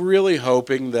 I'm really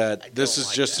hoping that this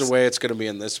is just the way it's going to be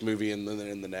in this movie, and then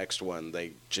in the next one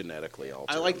they genetically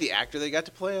alter. I like the actor they got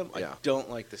to play him. Yeah. I don't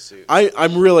like the suit.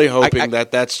 I'm really hoping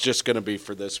that that's just going to be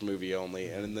for this movie only,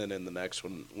 and then in the next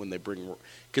one when they bring,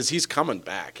 because he's coming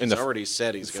back. He's already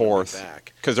said he's going to be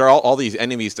back. Because they're all these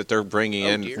enemies that they're bringing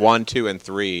in, 1, 2, and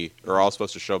 3 are all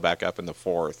supposed to show back up in the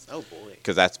 4th. Oh boy!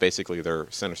 Because that's basically their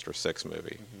Sinister Six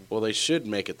movie. Mm-hmm. Well, they should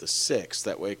make it the 6th.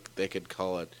 That way they could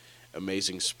call it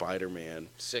Amazing Spider-Man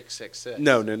 666.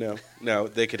 No.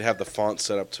 They could have the font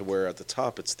set up to where at the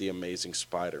top it's the Amazing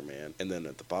Spider-Man, and then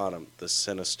at the bottom the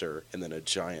Sinister, and then a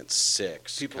giant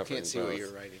 6. People can't see what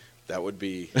you're writing. That would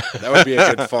be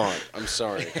a good font. I'm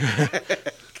sorry.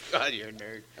 God, you're a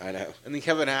nerd. I know. And then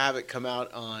Kevin Abbott come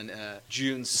out on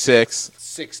June 6th.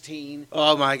 16.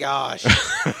 Oh my gosh.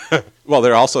 Well,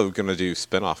 they're also going to do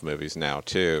spin-off movies now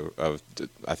too.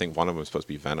 I think one of them is supposed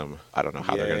to be Venom. I don't know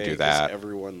how they're going to do that.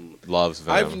 Everyone loves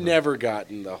Venom. I've never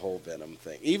gotten the whole Venom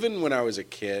thing. Even when I was a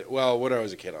kid. Well, when I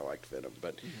was a kid, I liked Venom,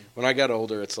 but when I got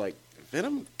older, it's like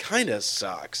Venom kind of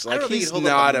sucks. Like he's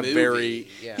not a very.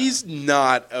 Yeah. He's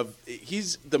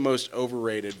the most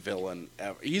overrated villain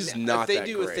ever. He's not. If they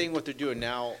do great. a thing, what they're doing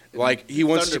now, like he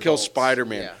wants to kill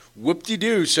Spider-Man. Yeah.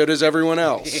 Whoop-de-doo. So does everyone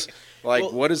else. Like,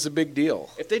 what is the big deal?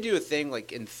 If they do a thing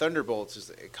like in Thunderbolts, is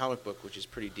a comic book which is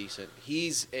pretty decent.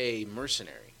 He's a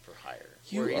mercenary for hire.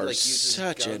 You are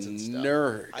such a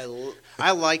nerd.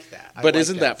 I like that. But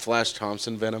isn't that Flash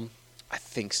Thompson Venom? I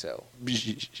think so.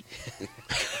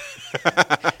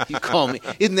 You call me?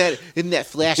 Isn't that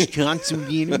Flash Johnson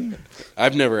Venom?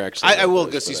 I've never actually. I will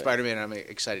go see Spider-Man. I'm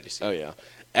excited to see. Oh yeah,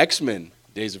 X-Men: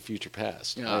 Days of Future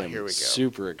Past. Oh, here we go.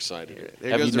 Super excited.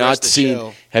 Have you not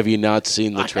seen? Have you not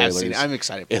seen the trailers? Seen it. I'm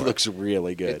excited. It looks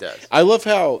really good. It does. I love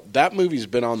how that movie's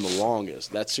been on the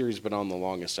longest. That series has been on the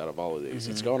longest out of all of these.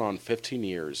 Mm-hmm. It's going on 15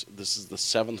 years. This is the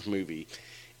 7th movie.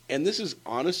 And this is,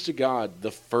 honest to God,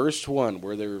 the first one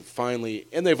where they're finally,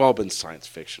 and they've all been science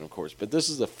fiction, of course, but this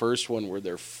is the first one where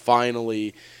they're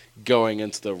finally going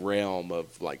into the realm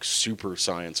of like super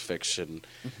science fiction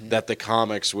that the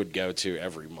comics would go to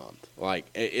every month. Like,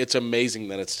 it's amazing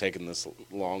that it's taken this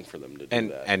long for them to do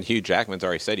that. And Hugh Jackman's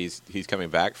already said he's coming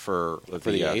back for the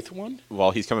 8th one. Well,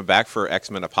 he's coming back for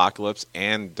X-Men Apocalypse,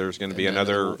 and there's going to be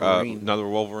another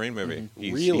Wolverine movie. Mm-hmm.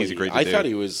 He's agreed to I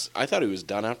thought he was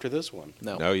done after this one.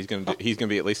 No, he's going to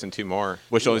be at least in 2 more,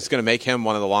 which is going to make him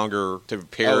one of the longer to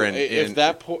appear in.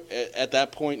 At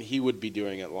that point, he would be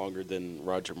doing it longer than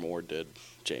Roger Moore did.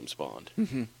 James Bond,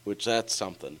 which that's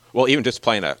something. Well, even just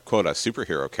playing a quote a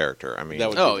superhero character. I mean, That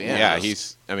would Oh, be yeah. yeah, nice.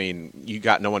 he's. I mean, you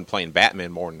got no one playing Batman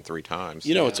more than 3 times.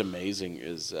 You know what's amazing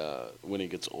is when he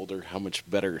gets older, how much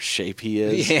better shape he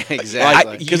is. Yeah,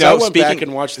 exactly. Because You know, I went back speaking-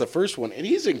 and watched the first one, and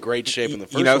he's in great shape in the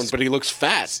You first know, one, but he looks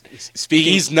fat.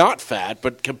 Speaking, He's not fat,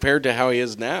 but compared to how he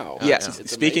is now, yeah. it's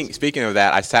Speaking amazing. speaking of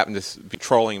that, I just happened to be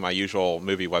trolling my usual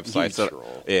movie website. You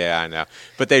troll. Yeah, I know.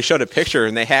 But they showed a picture,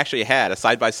 and they actually had a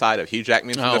side by side of Hugh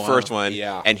Jackman for Oh, the wow. first one,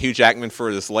 Yeah. and Hugh Jackman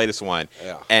for this latest one.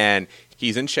 Yeah. And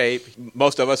he's in shape.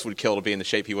 Most of us would kill to be in the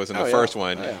shape he was in Oh, the yeah. first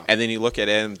one. Oh, yeah. And then you look at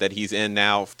him that he's in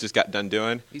now, just got done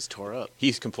doing. He's tore up.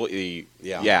 He's completely,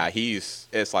 Yeah. he's,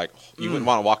 it's like, you wouldn't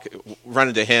want to run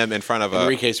into him in front of a,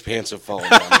 Enrique's pants have fallen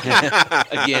down.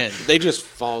 Again. They just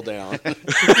fall down.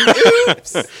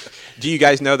 do you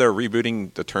guys know they're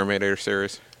rebooting the Terminator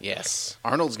series? Yes.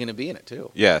 Arnold's going to be in it, too.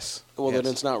 Yes. Well, then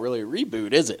Yes. it's not really a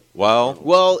reboot, is it? Well,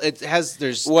 Well, it has,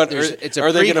 there's, What there's are, it's a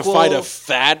are they prequel. fight a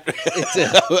fat,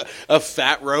 a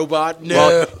fat robot? No.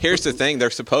 well, here's the thing. They're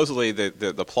supposedly,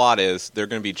 the plot is they're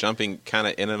going to be jumping kind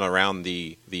of in and around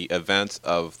the events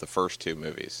of the first 2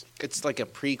 movies. It's like a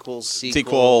prequel,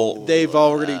 Sequel. They've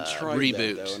already tried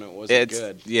reboot. that, though, and it wasn't It's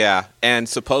good. yeah, and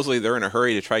supposedly they're in a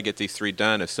hurry to try to get these 3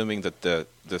 done, assuming that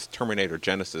this Terminator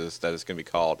Genesis that is going to be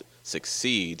called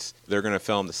succeeds. They're going to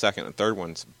film the second and third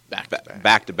ones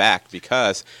back to back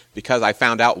because I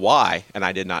found out why, and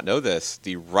I did not know this.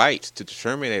 The right to the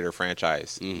Terminator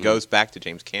franchise goes back to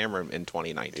James Cameron in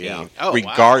 2019, Yeah. Oh, wow.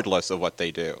 regardless of what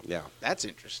they do. Yeah. That's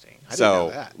interesting. I didn't So, know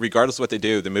that. regardless of what they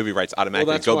do, the movie rights Well,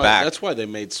 automatically that's go why, back. That's why they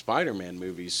made Spider-Man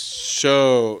movies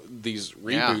these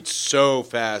reboots Yeah. so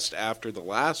fast after the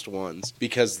last ones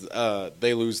because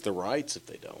they lose the rights if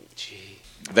they don't. Gee.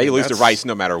 They lose the that's- rights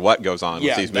no matter what goes on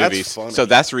Yeah, with these that's movies. funny. So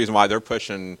that's the reason why they're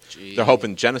pushing. Gee. They're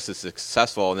hoping Genesis is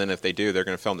successful, and then if they do, they're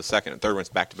going to film the second and third ones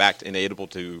back to back, and able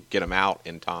to get them out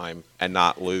in time and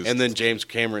not lose. And then James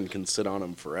Cameron can sit on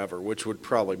them forever, which would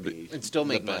probably be And still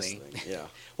make the best money. thing. Yeah.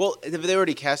 Well, have they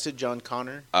already casted John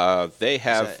Connor? They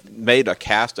have made a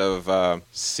cast of.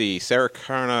 Sarah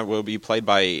Connor will be played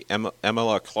by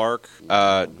Emma Clarke,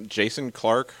 Jason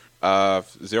Clarke.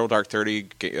 0 Dark 30,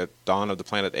 Dawn of the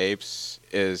Planet Apes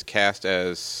is cast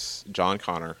as John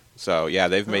Connor. So yeah,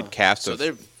 they've made cast So of.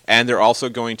 they're- And they're also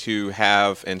going to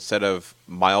have, instead of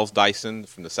Miles Dyson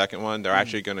from the second one, they're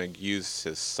actually going to use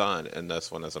his son in this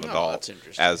one as an Oh, adult, that's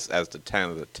interesting. as the kind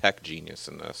of the tech genius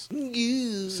in this,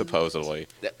 supposedly.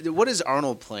 What is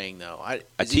Arnold playing though? A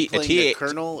Is he T- a playing T- the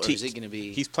Colonel, or T- is he going to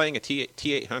be? He's playing a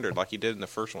T800 like he did in the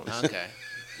first one. Okay,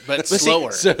 but see,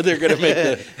 slower. So they're going to make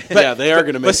the yeah, they are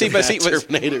going to make the bad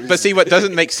Terminators. But see, what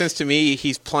doesn't make sense to me,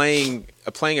 he's playing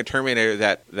a Terminator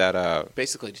that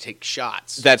Basically, to take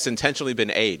shots. that's intentionally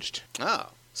been aged. Oh,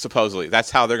 Supposedly,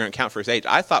 that's how they're going to count for his age.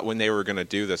 I thought when they were going to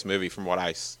do this movie,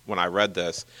 when I read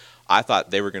this, I thought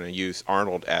they were going to use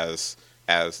Arnold as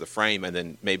the frame and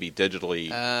then maybe digitally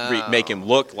make him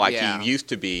look like yeah. he used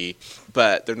to be.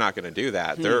 But they're not going to do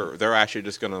that. They're actually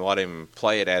just going to let him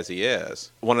play it as he is.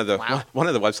 One of the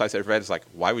websites I've read is like,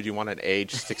 why would you want an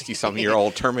age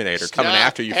 60-some-year-old Terminator coming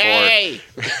after you hey,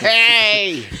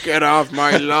 hey, Get off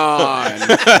my lawn.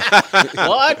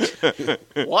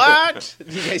 what?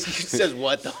 You guys says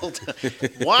what the whole time?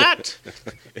 What?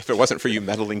 if it wasn't for you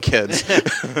meddling kids?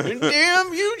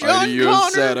 Damn you, Are John you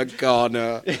Connor. Santa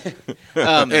Connor?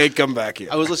 Hey, come back here.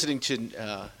 I was listening to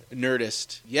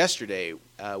Nerdist yesterday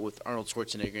with Arnold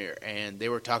Schwarzenegger, and they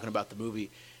were talking about the movie.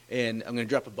 And I'm going to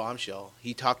drop a bombshell.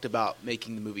 He talked about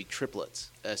making the movie Triplets,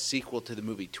 a sequel to the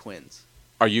movie Twins.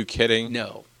 Are you kidding?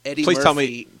 No, Eddie Please Murphy. tell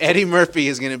me- Eddie Murphy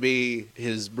is going to be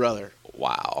his brother.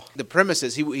 Wow. The premise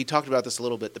is he talked about this a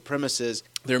little bit. The premise is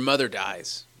their mother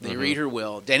dies. They read her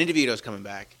will. Danny DeVito's coming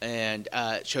back, and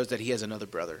it shows that he has another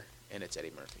brother, and it's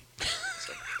Eddie Murphy.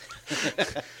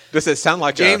 Does it sound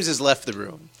like James has left the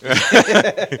room,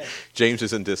 James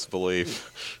is in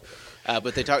disbelief?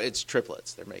 but they talk. It's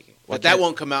triplets they're making, Well, but that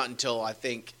won't come out until I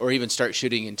think, or even start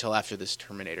shooting until after this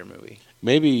Terminator movie.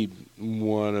 Maybe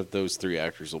one of those 3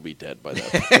 actors will be dead by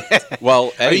that point.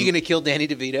 Well, Are you going to kill Danny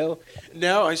DeVito?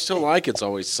 No, I still like It's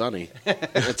Always Sunny.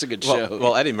 It's a good show.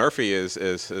 Well, Eddie Murphy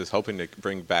is hoping to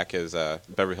bring back his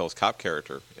Beverly Hills Cop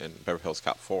character in Beverly Hills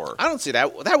Cop 4. I don't see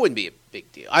that. That wouldn't be a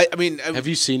big deal. I mean, Have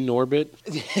you seen Norbit?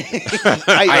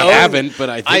 I haven't, but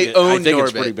I think own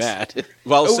it's pretty Norbit. bad.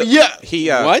 Well, Oh, so yeah. he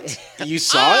What? You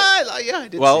saw it? Yeah, I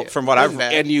did. Well, see it. from what Wasn't I've-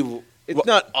 bad. And you... It's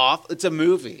not off. It's a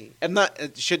movie.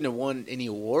 It shouldn't have won any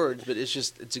awards, but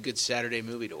it's a good Saturday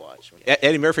movie to watch.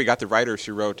 Eddie Murphy got the writers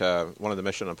who wrote one of the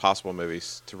Mission Impossible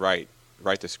movies to write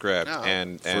the script, Oh.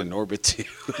 and For Norbit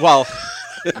 2. well,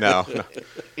 no,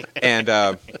 and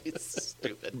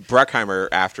Stupid. Bruckheimer,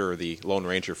 after the Lone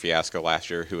Ranger fiasco last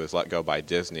year, who was let go by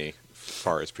Disney as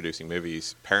far as producing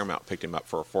movies, Paramount picked him up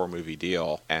for a 4-movie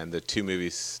deal, and the 2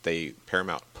 movies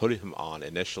Paramount put him on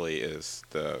initially is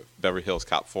the Beverly Hills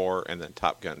Cop 4 and then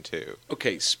Top Gun 2.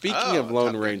 Okay, speaking of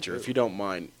Lone Ranger, if you don't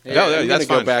mind, No, I'm that's going to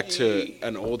fine. go back to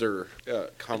an older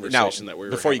conversation that we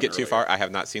were before you having get too earlier. far, I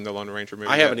have not seen the Lone Ranger movie.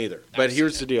 I yet. haven't either. But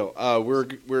here's the deal: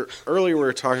 we're earlier we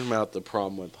were talking about the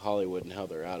problem with Hollywood and how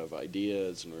they're out of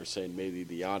ideas, and we are saying maybe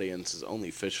the audience is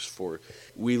only fishes for.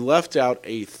 We left out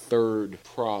a third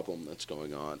problem that's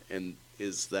going on, and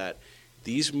is that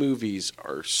these movies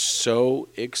are so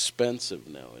expensive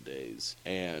nowadays.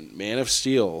 And Man of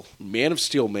Steel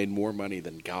made more money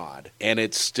than God, and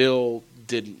it still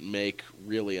didn't make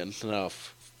really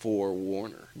enough for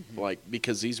Warner. Like,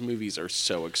 because these movies are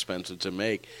so expensive to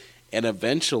make. And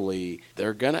eventually,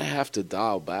 they're going to have to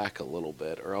dial back a little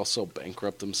bit or else they'll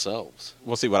bankrupt themselves.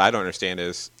 Well, see, what I don't understand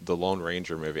is the Lone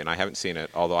Ranger movie, and I haven't seen it,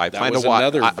 although I That plan was to watch.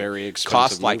 another very expensive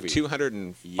cost like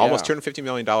movie. almost $250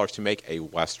 million to make a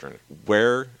Western.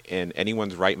 Where in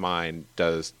anyone's right mind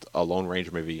does a Lone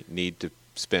Ranger movie need to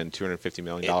spend $250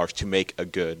 million to make a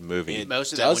good movie?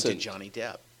 Most of that went to doesn't. Johnny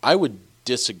Depp. I would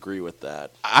disagree with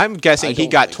that. I'm guessing I he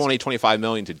don't got think so. 25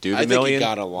 million to do the I think million. he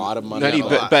got a lot of money.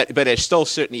 But, out of it. but it still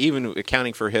shouldn't, even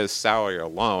accounting for his salary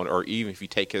alone, or even if you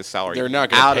take his salary They're not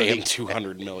going out to of pay the him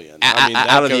 $200 million.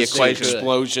 out of the goes to equation.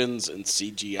 explosions and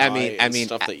CGI and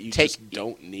stuff that you just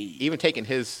don't need. even taking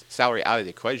his salary out of the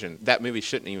equation, that movie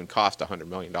shouldn't even cost $100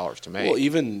 million to make. Well,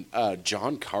 even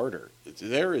John Carter,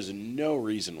 there is no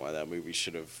reason why that movie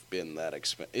should have been that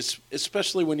expensive.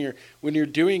 Especially when you're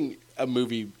doing a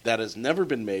movie that has never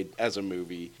been made as a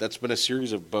movie, that's been a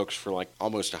series of books for like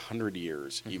almost 100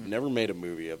 years. You've never made a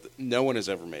movie of it. No one has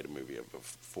ever made a movie of it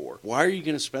before. Why are you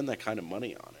going to spend that kind of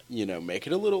money on it? You know, make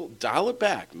it a little, dial it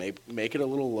back, make it a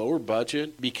little lower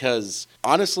budget, because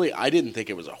honestly, I didn't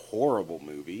think it was a horrible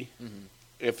movie.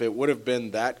 If it would have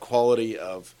been that quality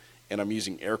of, and I'm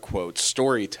using air quotes,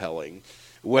 storytelling,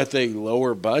 with a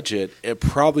lower budget, it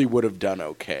probably would have done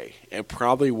okay. It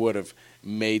probably would have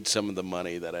made some of the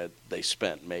money that they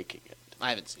spent making it. I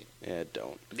haven't seen it. Yeah,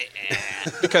 don't.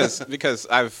 because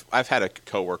I've had a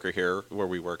coworker here where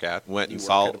we work at went You and work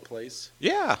saw. at a place?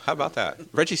 Yeah, how about that?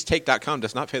 Reggie'sTake.com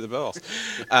does not pay the bills.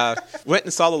 Went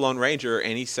and saw the Lone Ranger,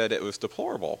 and he said it was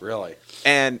deplorable. Really?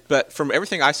 But from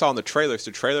everything I saw in the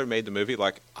trailer made the movie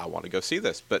like, I want to go see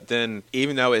this. But then,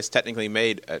 even though it's technically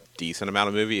made a decent amount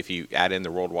of movie if you add in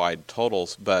the worldwide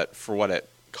totals, but for what it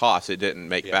cost, it didn't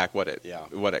make back what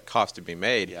it cost to be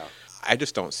made. Yeah. I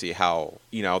just don't see how,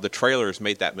 the trailers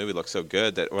made that movie look so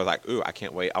good that we're like, ooh, I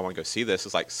can't wait. I want to go see this.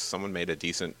 It's like someone made a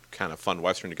decent kind of fun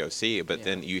Western to go see, but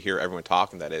then you hear everyone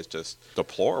talking that it's just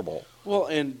deplorable. Well,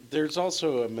 and there's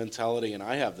also a mentality, and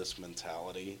I have this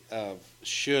mentality of,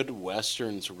 should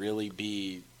Westerns really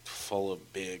be full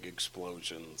of big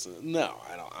explosions? No,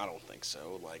 I don't think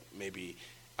so. Like, maybe,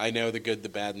 I know The Good, the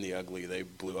Bad, and the Ugly, they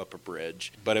blew up a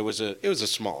bridge, but it was a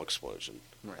small explosion.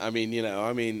 Right. I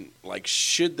mean, like,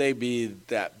 should they be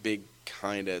that big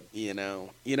kind of, you know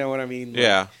what I mean?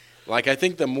 Yeah. Like, I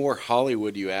think the more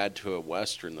Hollywood you add to a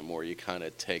Western, the more you kind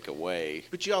of take away.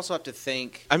 But you also have to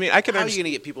think. I mean, I can how are you understand.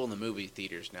 going to get people in the movie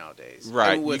theaters nowadays?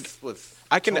 Right. I mean, with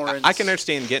I can torrents.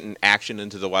 understand getting action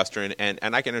into the Western, and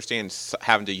I can understand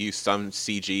having to use some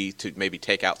CG to maybe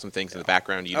take out some things in the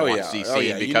background you don't want to see seen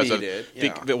you because need of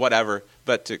it. but whatever.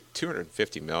 But to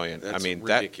 $250 million, That's I mean,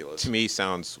 ridiculous. that to me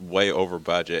sounds way over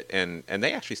budget. And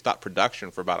they actually stopped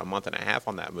production for about a month and a half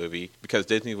on that movie because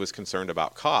Disney was concerned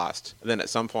about cost. And then at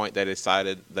some point they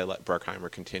decided they let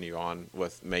Bruckheimer continue on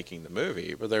with making the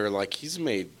movie. Where they were like, he's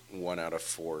made 1 out of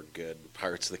 4 good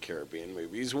Pirates of the Caribbean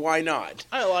movies. Why not?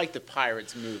 I like the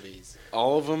Pirates movies.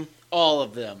 All of them? All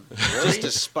of them. Just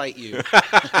to spite you.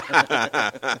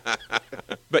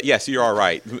 But yes, you are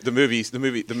right. The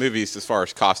movies, as far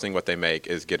as costing what they make,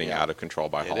 is getting Yeah. out of control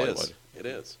by Hollywood. It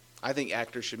is. I think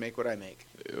actors should make what I make.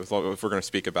 If we're going to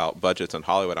speak about budgets in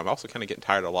Hollywood, I'm also kind of getting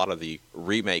tired of a lot of the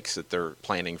remakes that they're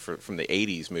planning from the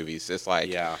 80s movies. It's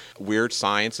like Weird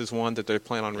Science is one that they're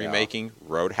planning on remaking.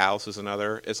 Roadhouse is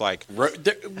another. It's like...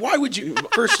 Why would you...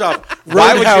 First off,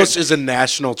 Why would Roadhouse is a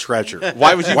national treasure.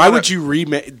 Why would you Why wanna- would you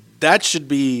remake... That should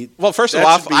be... Well, first of that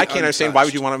all, should be I can't understand why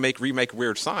would untouched. you want to remake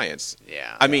Weird Science.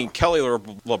 Yeah. I mean, Kelly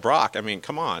LeBrock, I mean,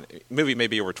 come on. Movie may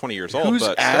be over 20 years old, Whose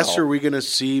but ass still. are we going to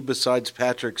see besides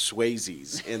Patrick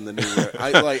Swayze's in the new...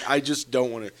 I just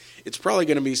don't want to... It's probably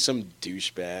going to be some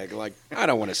douchebag. Like, I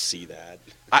don't want to see that.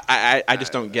 I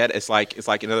just don't get it. It's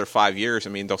like another 5 years. I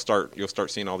mean, you'll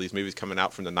start seeing all these movies coming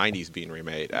out from the '90s being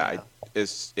remade. Yeah.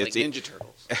 It's like Ninja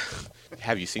Turtles.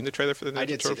 Have you seen the trailer for the Ninja I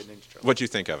did Turtles? see the Ninja Turtles. What'd you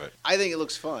think of it? I think it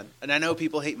looks fun, and I know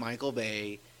people hate Michael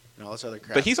Bay and all this other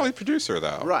crap. But he's only producer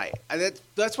though. right. And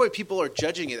that's why people are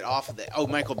judging it off of the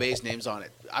Michael Bay's name's on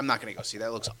it. I'm not going to go see that.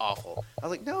 It looks awful. I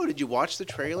was like, no, did you watch the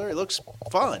trailer? It looks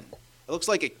fun. It looks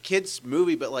like a kid's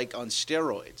movie, but like on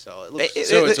steroids. So it looks.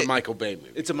 So it's a Michael Bay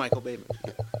movie. It's a Michael Bay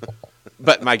movie.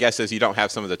 But my guess is you don't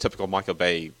have some of the typical Michael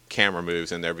Bay camera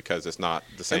moves in there because it's not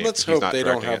the same. And let's he's hope not they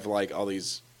don't directing have it. like all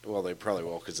these. Well, they probably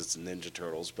will because it's Ninja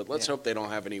Turtles. But let's Yeah. hope they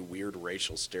don't have any weird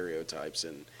racial stereotypes,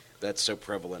 and that's so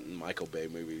prevalent in Michael Bay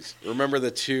movies. Remember the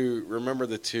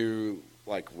two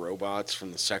like robots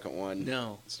from the second one?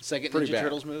 No. Second Pretty Ninja bad.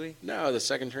 Turtles movie? No, the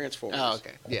second Transformers. Oh,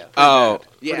 okay. Yeah. Oh,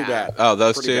 Pretty bad. oh,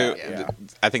 those Pretty two. bad, yeah.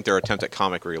 I think their attempt at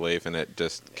comic relief, and it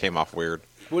just came off weird.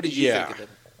 What did you Yeah. think of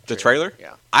The trailer?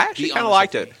 Yeah. I actually Be kind of honest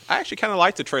liked with it. me. I actually kind of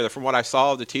liked the trailer. From what I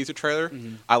saw of the teaser trailer,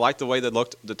 Mm-hmm. I liked the way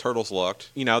the turtles looked.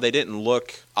 You know, they didn't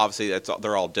look, obviously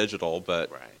they're all digital,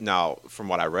 but Right. now from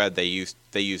what I read, they used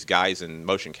guys in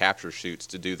motion capture shoots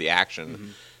to do the action. Mm-hmm.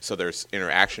 So there's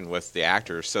interaction with the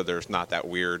actors, so there's not that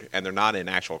weird, and they're not in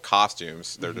actual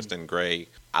costumes. They're Mm-hmm. just in gray.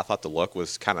 I thought the look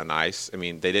was kind of nice. I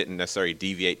mean, they didn't necessarily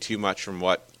deviate too much from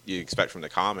what you expect from the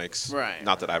comics. Right.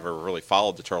 Not that I've ever really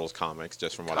followed the Turtles comics,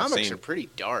 just from what I've Comics seen. are pretty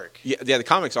dark. Yeah, the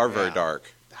comics are very Yeah. dark.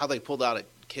 How they pulled out a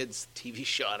kid's TV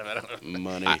show out of it, I don't know.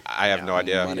 Money. I have no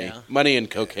idea. Money. Yeah. Money and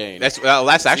cocaine. That's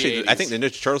actually. I think the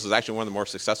Ninja Turtles is actually one of the more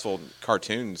successful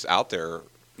cartoons out there,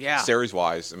 Yeah. series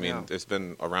wise. I mean, Yeah. it's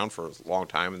been around for a long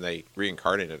time, and they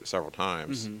reincarnated it several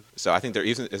times. So I think there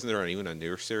isn't there even a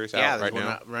newer series Yeah, out there's right one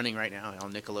now? running right now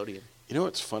on Nickelodeon. You know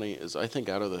what's funny is I think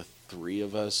out of the three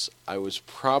of us, I was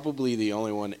probably the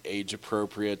only one age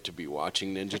appropriate to be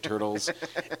watching Ninja Turtles,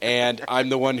 and I'm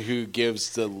the one who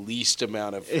gives the least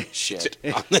amount of shit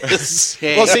on this.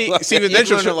 Hey, Well, see, with you've Ninja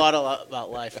learned a Turtles, lot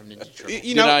about life from Ninja Turtles. you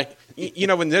Did know, I? you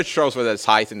know when Ninja Turtles was at its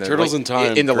height in the Turtles in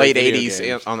Time, in the great late video '80s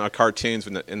games. on the cartoons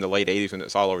in the late '80s when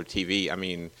it's all over TV. I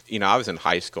mean, you know, I was in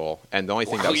high school, and the only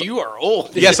thing that Wow, was you are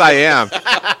old. Yes, I am.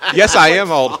 Yes, I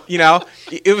am old. You know,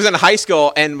 it was in high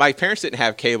school, and my parents didn't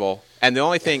have cable. And the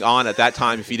only thing on at that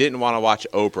time, if you didn't want to watch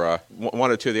Oprah, one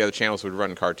or two of the other channels would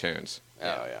run cartoons.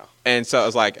 Oh yeah. And so it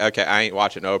was like, okay, I ain't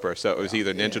watching Oprah. So it was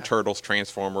either Ninja Turtles,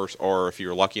 Transformers, or if you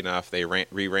were lucky enough, they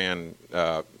reran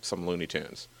some Looney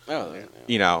Tunes. Oh yeah.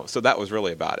 You know, so that was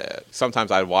really about it.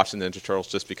 Sometimes I'd watch the Ninja Turtles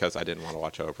just because I didn't want to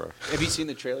watch Oprah. Have you seen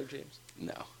the trailer, James?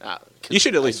 No. You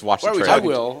should at least watch Why the are we trailer.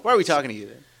 talking? I will. Why are we talking to you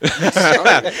then?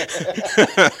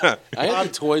 I had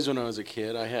the toys when I was a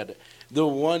kid. I had the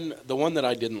one that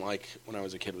I didn't like when I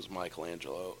was a kid was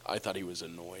Michelangelo. I thought he was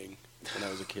annoying when I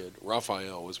was a kid.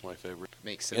 Raphael was my favorite.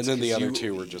 Makes sense. And then the 'cause other you-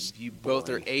 two were just You both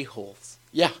boring. are a-holes.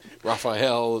 Yeah,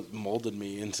 Raphael molded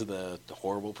me into the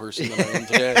horrible person that I am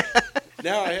today.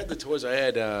 No, I had the toys. I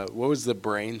had what was the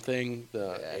brain thing?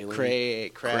 The alien?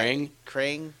 Crag.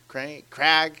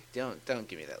 Don't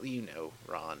give me that. You know,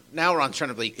 Ron. Now Ron's trying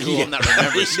to be cool and not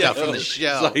remember stuff from the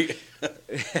show.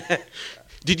 It's like-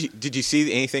 Did you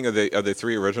see anything of the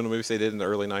three original movies they did in the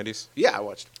early '90s? Yeah, I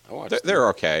watched. I watched They're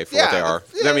okay for what Yeah, they are.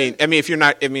 yeah. I mean, if you're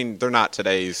not, I mean, they're not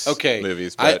today's okay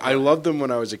movies. But I loved them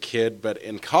when I was a kid, but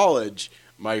in college,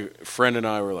 my friend and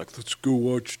I were like, "Let's go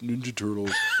watch Ninja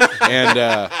Turtles," and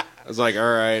I was like, "All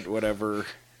right, whatever."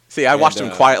 see, I watched And,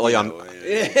 them quietly you on. know,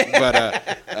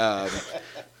 but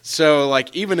so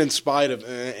like even in spite of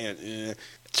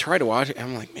try to watch it,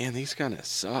 I'm like, man, these kind of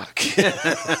suck.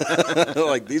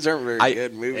 Like these aren't very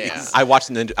good movies. Yeah. I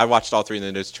watched all three of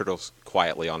the Ninja Turtles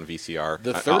quietly on VCR.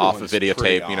 The third off of one's pretty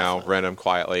videotape, you know, awful. rent them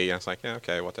quietly. And I was like, yeah,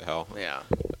 okay, what the hell? Yeah.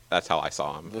 That's how I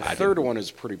saw them. The third one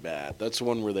is pretty bad. That's the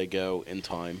one where they go in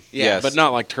time. Yes. But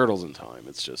not like Turtles in time.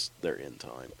 It's just they're in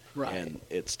time. Right. And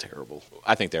it's terrible.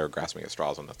 I think they were grasping at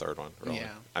straws on the third one. Really.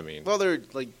 Yeah. I mean, Well, they were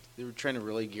trying to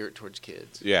really gear it towards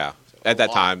kids. yeah. A At that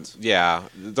lot. time, yeah,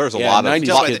 there's a Yeah, lot of 90s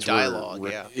Just by the kids were- dialogue, were,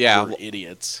 yeah. Yeah. were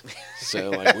idiots. So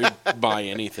like we'd buy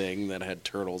anything that had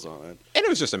turtles on it. And it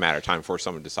was just a matter of time before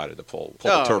someone decided to pull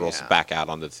Oh, the Turtles yeah. back out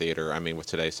onto the theater. I mean, with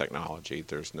today's technology,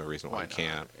 there's no reason why you not?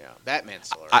 can't. Yeah. Batman's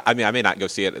still around. I mean, I may not go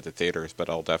see it at the theaters, but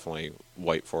I'll definitely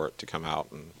wait for it to come out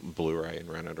and Blu-ray and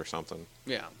rent it or something.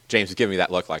 Yeah. James is giving me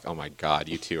that look like, oh my God,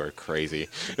 you two are crazy.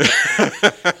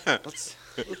 Let's.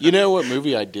 You know what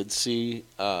movie I did see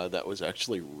that was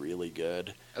actually really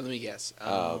good? Let me guess.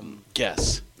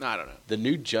 Guess. I don't know. The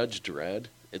new Judge Dredd.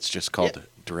 It's just called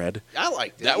Dredd. I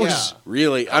liked it. That yeah. was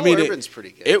really. Carl I mean, Urban's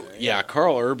pretty good. Yeah,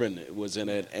 Carl Urban was in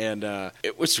it, and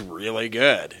it was really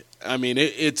good. I mean,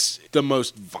 it's the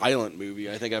most violent movie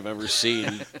I think I've ever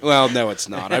seen. Well, no, it's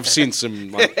not. I've seen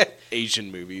some like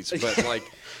Asian movies, but like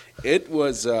it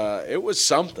was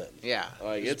something. Yeah,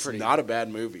 Like was it's pretty not a bad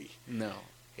movie. No,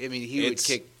 I mean he would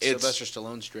kick Sylvester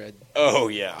Stallone's dread Oh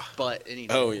yeah. butt any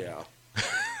day. Oh yeah.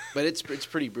 But it's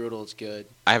pretty brutal. It's good.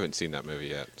 I haven't seen that movie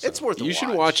yet. So. It's worth a watch. You should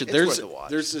watch it. It's There's worth a watch.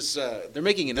 there's this. They're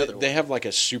making another They one. have like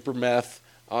a super meth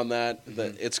on that.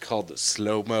 That it's called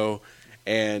slow mo,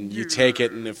 and you take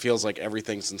it and it feels like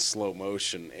everything's in slow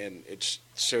motion, and it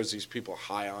shows these people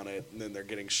high on it, and then they're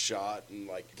getting shot, and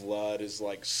like blood is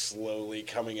like slowly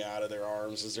coming out of their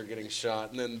arms as they're getting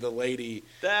shot, and then the lady,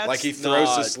 like he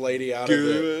throws this lady out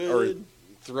of or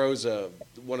throws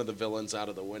one of the villains out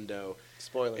of the window.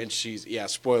 Spoiler. And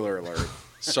spoiler alert.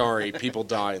 Sorry, people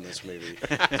die in this movie.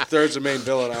 Throws the main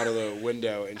villain out of the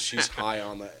window, and she's high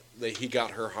on that. He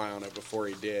got her high on it before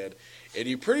he did. And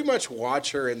you pretty much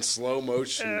watch her in slow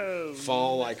motion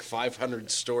fall like 500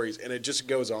 stories, and it just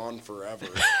goes on forever.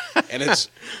 And it's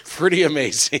pretty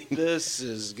amazing. This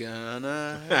is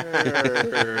gonna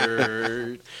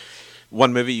hurt.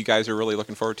 One movie you guys are really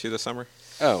looking forward to this summer?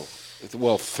 Oh,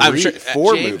 well, I'm sure-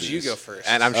 four James, movies. you go first.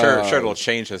 And I'm sure it'll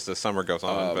change as the summer goes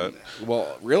on. But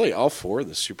Well, really, all four of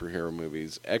the superhero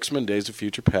movies: X-Men: Days of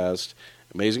Future Past,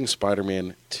 Amazing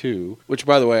Spider-Man 2. Which,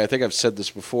 by the way, I think I've said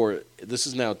this before. This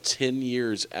is now 10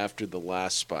 years after the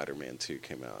last Spider-Man 2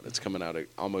 came out. It's coming out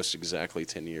almost exactly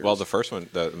 10 years. well, the first one,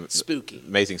 the Spooky.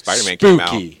 Amazing Spider-Man came out.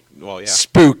 Spooky. Well, yeah.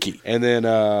 Spooky. And then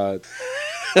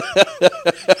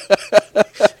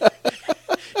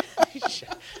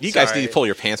You guys Sorry. need to pull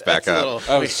your pants back That's a up.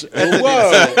 little-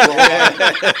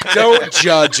 whoa, don't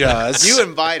judge us. You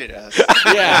invited us.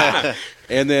 Yeah.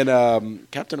 And then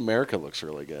Captain America looks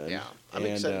really good. Yeah, I'm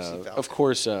and, excited to see Falcon. of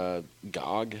course,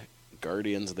 GOG,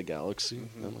 Guardians of the Galaxy.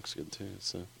 Mm-hmm. That looks good too.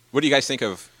 So. What do you guys think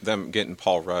of them getting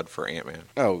Paul Rudd for Ant-Man?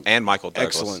 Oh, And Michael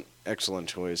Douglas. excellent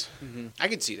choice. I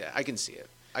can see that. I can see it.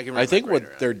 I can. I think wrap my brain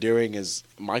what they're doing is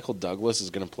Michael Douglas is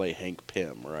going to play Hank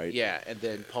Pym, right? Yeah, and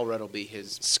then Paul Rudd will be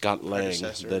his. Scott Lang,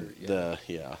 Predecessor, the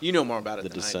You know more about it the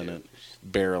than descendant,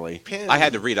 barely. I do. Pym. I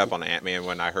had to read up on Ant-Man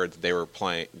when I heard that they were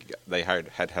playing. They had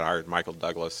hired Michael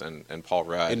Douglas and Paul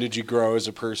Rudd. And did you grow as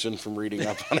a person from reading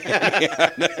up on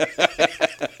it?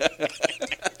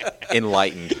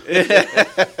 Enlightened.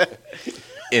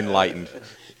 Enlightened.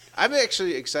 I'm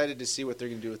actually excited to see what they're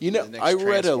going to do with You know, the next I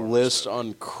read a Transformers list movie.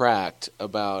 on Cracked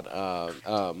about,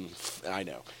 I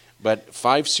know, but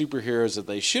 5 superheroes that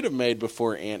they should have made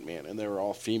before Ant-Man, and they were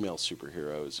all female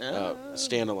superheroes,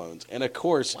 standalones. And of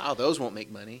course, Wow, those won't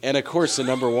make money. the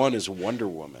number one is Wonder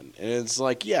Woman, and it's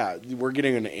like, yeah, we're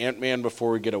getting an Ant-Man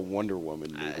before we get a Wonder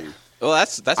Woman movie. Well,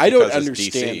 that's because I don't it's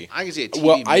understand. DC. I can see a TV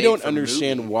Well, I made don't for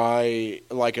understand movie. why.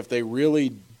 Like, if they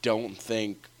really don't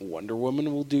think Wonder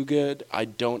Woman will do good, I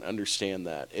don't understand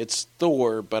that. It's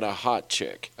Thor, but a hot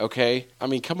chick. Okay, I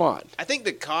mean, come on. I think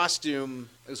the costume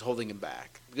is holding him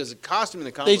back because the costume in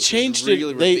the They comics changed is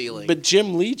really it. revealing. But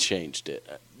Jim Lee changed it.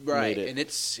 right, made it. and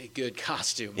it's a good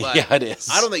costume. But Yeah, it is.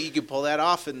 I don't think you could pull that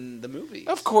off in the movie.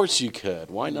 Of course you could.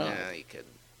 Why not? Nah, you couldn't.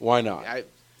 Why not?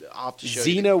 I'll have to show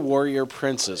you. Xena Warrior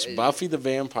Princess, Buffy the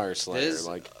Vampire Slayer. This,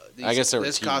 I guess there were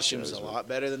this TV costume's shows, a but- lot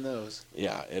better than those.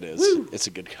 Yeah, it is. Woo. It's a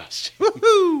good costume.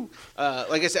 Woohoo!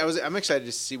 Like I said, I'm excited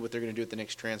to see what they're going to do with the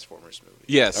next Transformers movie.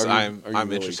 Yes, Are you- I'm are you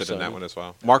really interested in that excited? one as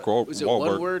well. Mark Was it one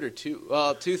Wahlberg. word or two?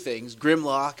 Well, two things: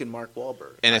 Grimlock and Mark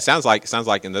Wahlberg. And it sounds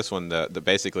like in this one the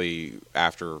basically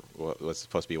after what was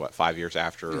supposed to be 5 years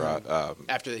after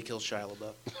After they killed Shia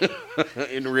LaBeouf.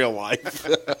 In real life.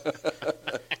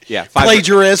 5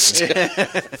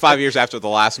 5 years after the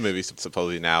last movie,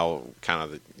 supposedly now kind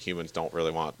of the humans don't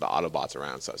really want the Autobots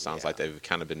around, so it sounds like they've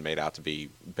kind of been made out to be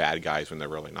bad guys when they're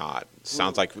really not.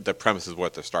 Sounds like the premise is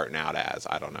what they're starting out as.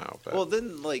 I don't know. But. Well,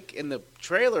 then, like in the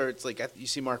trailer, it's like you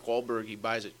see Mark Wahlberg. He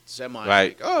buys a semi.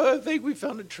 Right. Like, oh, I think we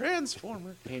found a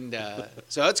Transformer. And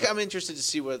so I'm interested to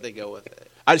see where they go with it.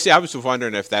 I was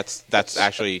wondering if that's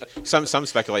actually some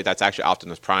speculate that's actually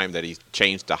Optimus Prime that he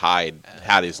changed to hide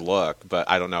his look, but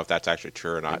I don't know if that's actually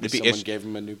true or not. Maybe someone gave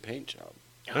him a new paint job.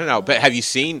 I don't know, but have you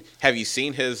seen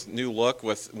his new look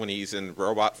with when he's in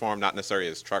robot form, not necessarily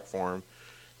his truck form?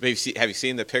 Have you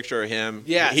seen the picture of him?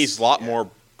 Yes. He's a lot more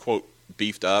quote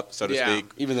beefed up, so to Yeah.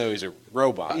 speak. Even though he's a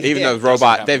robot. Even Yeah, though doesn't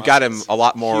robot, have they've got him muscles. a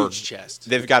lot more. Huge chest.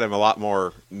 They've got him a lot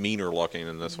more meaner looking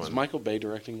in this Is one. Michael Bay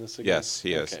directing this again? Yes,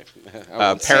 he is. Okay. I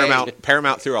won't say.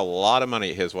 Paramount threw a lot of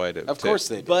money his way to. Of course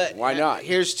they did. But Why not?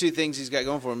 Here's two things he's got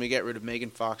going for him. He got rid of Megan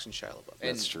Fox and Shia LaBeouf.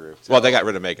 That's true. Well, they got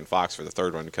rid of Megan Fox for the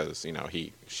third one because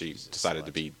she decided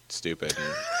to be stupid.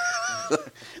 And,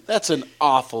 That's an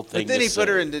awful thing. But then to he put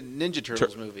her say. in the Ninja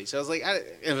Turtles movie. So I was like,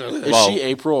 Is Well, she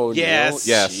April O'Neil? Yes.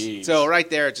 Yes. Jeez. So right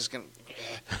there, it's just gonna.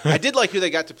 I did like who they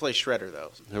got to play Shredder,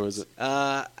 though. Who was it?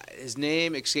 His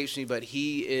name escapes me, but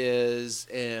he is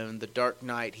in The Dark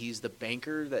Knight. He's the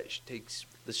banker that takes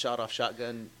the shot-off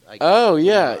shotgun. Like, Oh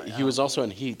yeah, he was also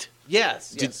in Heat.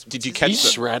 Yes. Did you catch He's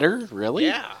Shredder, really?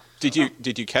 Yeah. Did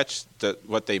you catch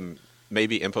what they may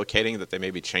be implicating that they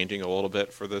may be changing a little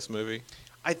bit for this movie?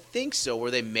 I think so. Where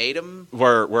they made him.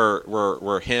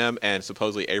 Where him and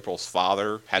supposedly April's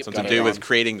father had something to do with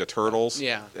creating the turtles.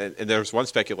 Yeah. And there's one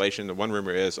speculation. The one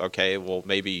rumor is, okay, well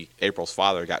maybe April's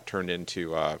father got turned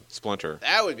into Splinter.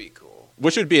 That would be cool.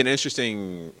 Which would be an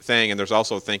interesting thing, and there's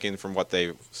also thinking from what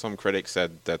some critics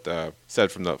said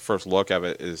from the first look of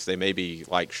it is they maybe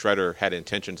like Shredder had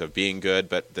intentions of being good,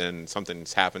 but then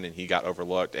something's happened and he got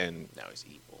overlooked and Now he's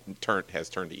evil. has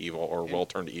turned to evil or will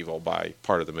turn to evil by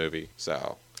part of the movie.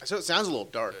 So it sounds a little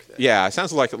dark. Then. yeah, it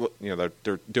sounds like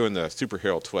they're doing the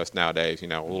superhero twist nowadays. A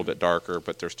little bit darker,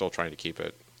 but they're still trying to keep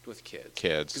it With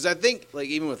kids. Because I think like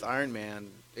even with Iron Man,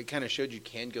 it kind of showed you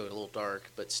can go a little dark,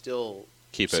 but still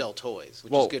sell toys,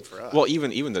 which is good for us. Well,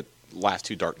 even the last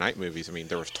two Dark Knight movies, I mean,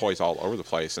 there was toys all over the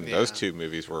place, and those two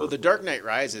movies were. Well, the Dark Knight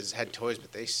Rises had toys,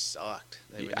 but they sucked.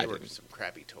 They were didn't. some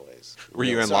crappy toys. Were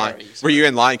you in Sorry. line? Were you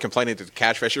in line complaining to the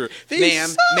cash register? Ma'am,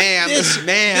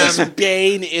 This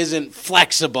Bane isn't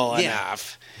flexible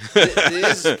enough.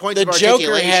 The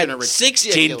Joker had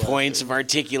 16 points of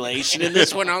articulation, and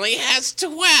this one only has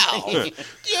 12.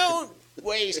 Don't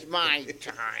waste my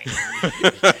time.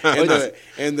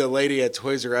 and the lady at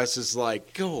Toys R Us is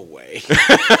like, go away.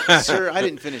 Sir, I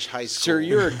didn't finish high school. Sir,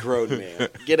 you're a grown man.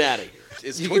 Get out of here.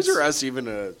 Is Toys R Us even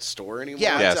a store anymore?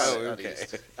 Yeah, Yes. okay.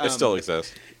 It still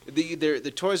exists.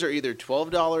 The toys are either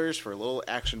 $12 for a little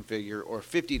action figure or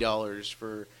 $50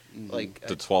 for like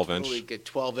The 12-inch. like a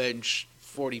 12-inch,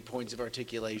 40 points of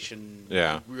articulation.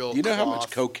 Yeah. Real. You know how much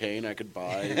cloth. cocaine I could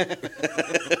buy?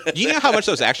 Do you know how much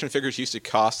those action figures used to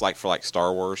cost, like for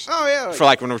Star Wars? Oh yeah. For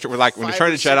when Return of $5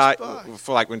 or Jedi, $6.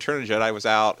 for when Return of Jedi was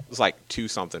out, it was like $2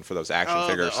 something for those action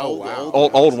figures. wow.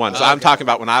 Old ones. I'm talking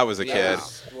about when I was a kid.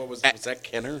 What was that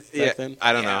Kenner back Yeah, then?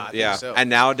 I don't Yeah, know. I think Yeah, so. and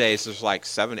nowadays there's like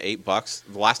 $7-8.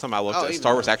 The last time I looked at even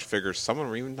Star Wars more. action figures, some of them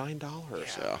were even $9. Yeah.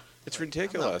 It's I'm not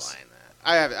ridiculous. buying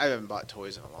that. I haven't bought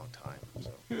toys in a long time.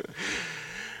 So.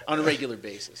 On a regular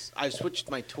basis, I've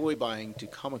switched my toy buying to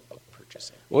comic book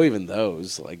purchasing. Well, even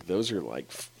those are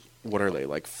like, what are they,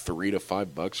 like $3 to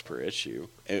 $5 per issue?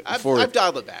 I've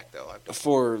dialed it back though.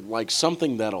 For like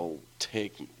something that'll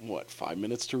take 5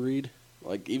 minutes to read.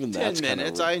 Like even 10 that's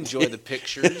minutes. Kinda... I enjoy the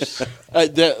pictures.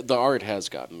 The art has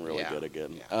gotten really Yeah. good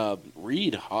again. Yeah.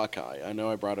 Read Hawkeye. I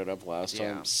know I brought it up last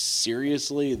Yeah. time.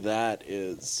 Seriously, that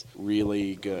is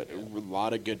really good. A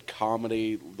lot of good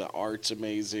comedy. The art's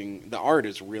amazing. The art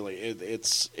is really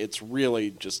it's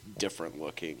really just different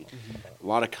looking. Mm-hmm. A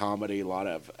lot of comedy. A lot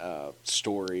of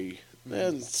story.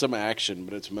 And some action,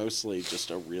 but it's mostly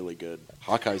just a really good.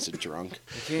 Hawkeye's a drunk,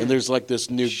 and there's like this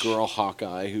new girl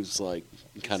Hawkeye who's like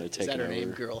kind of Is taking that her over.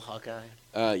 name, Girl Hawkeye?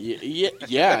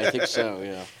 Yeah, I think so.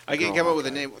 Yeah, I can't Girl come up with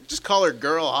a name. Just call her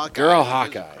Girl Hawkeye. Girl Who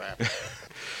gives a Hawkeye. crap?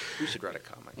 We should write a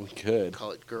comic. We could. Call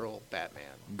it Girl Batman.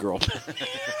 Girl.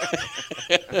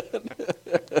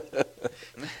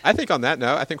 I think on that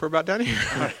note, I think we're about done here.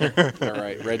 All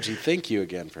right, Reggie. Thank you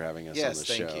again for having us on Yes, the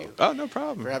thank show. you. Oh, no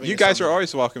problem. For having You us guys on are the-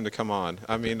 always welcome to come on.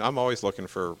 I mean, I'm always looking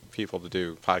for people to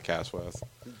do podcasts with.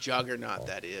 Juggernaut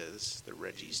that is the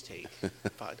Reggie's Take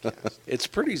podcast.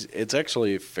 It's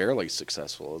actually fairly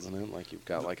successful, isn't it? Like you've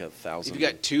got like 1,000. You've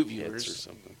got 2 hits viewers. or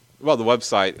something. Well, the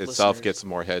website itself Listeners. gets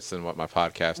more hits than what my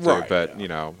podcast do, Right, but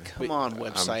yeah. Come on,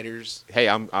 websiters. hey,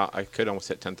 I could almost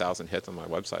hit 10,000 hits on my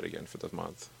website again for this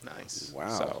month. Nice. Wow.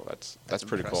 So that's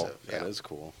pretty cool. impressive. That Yeah. is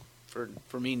cool.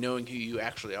 For me knowing who you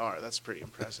actually are, that's pretty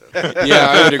impressive. Yeah,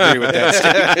 I would agree with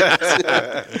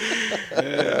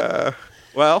that.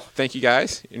 Well, thank you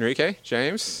guys, Enrique,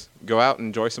 James. Go out and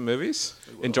enjoy some movies,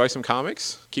 enjoy some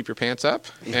comics, keep your pants up,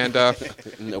 and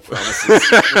No promises.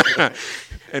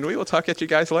 and we will talk at you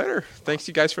guys later. Thanks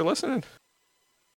you guys for listening.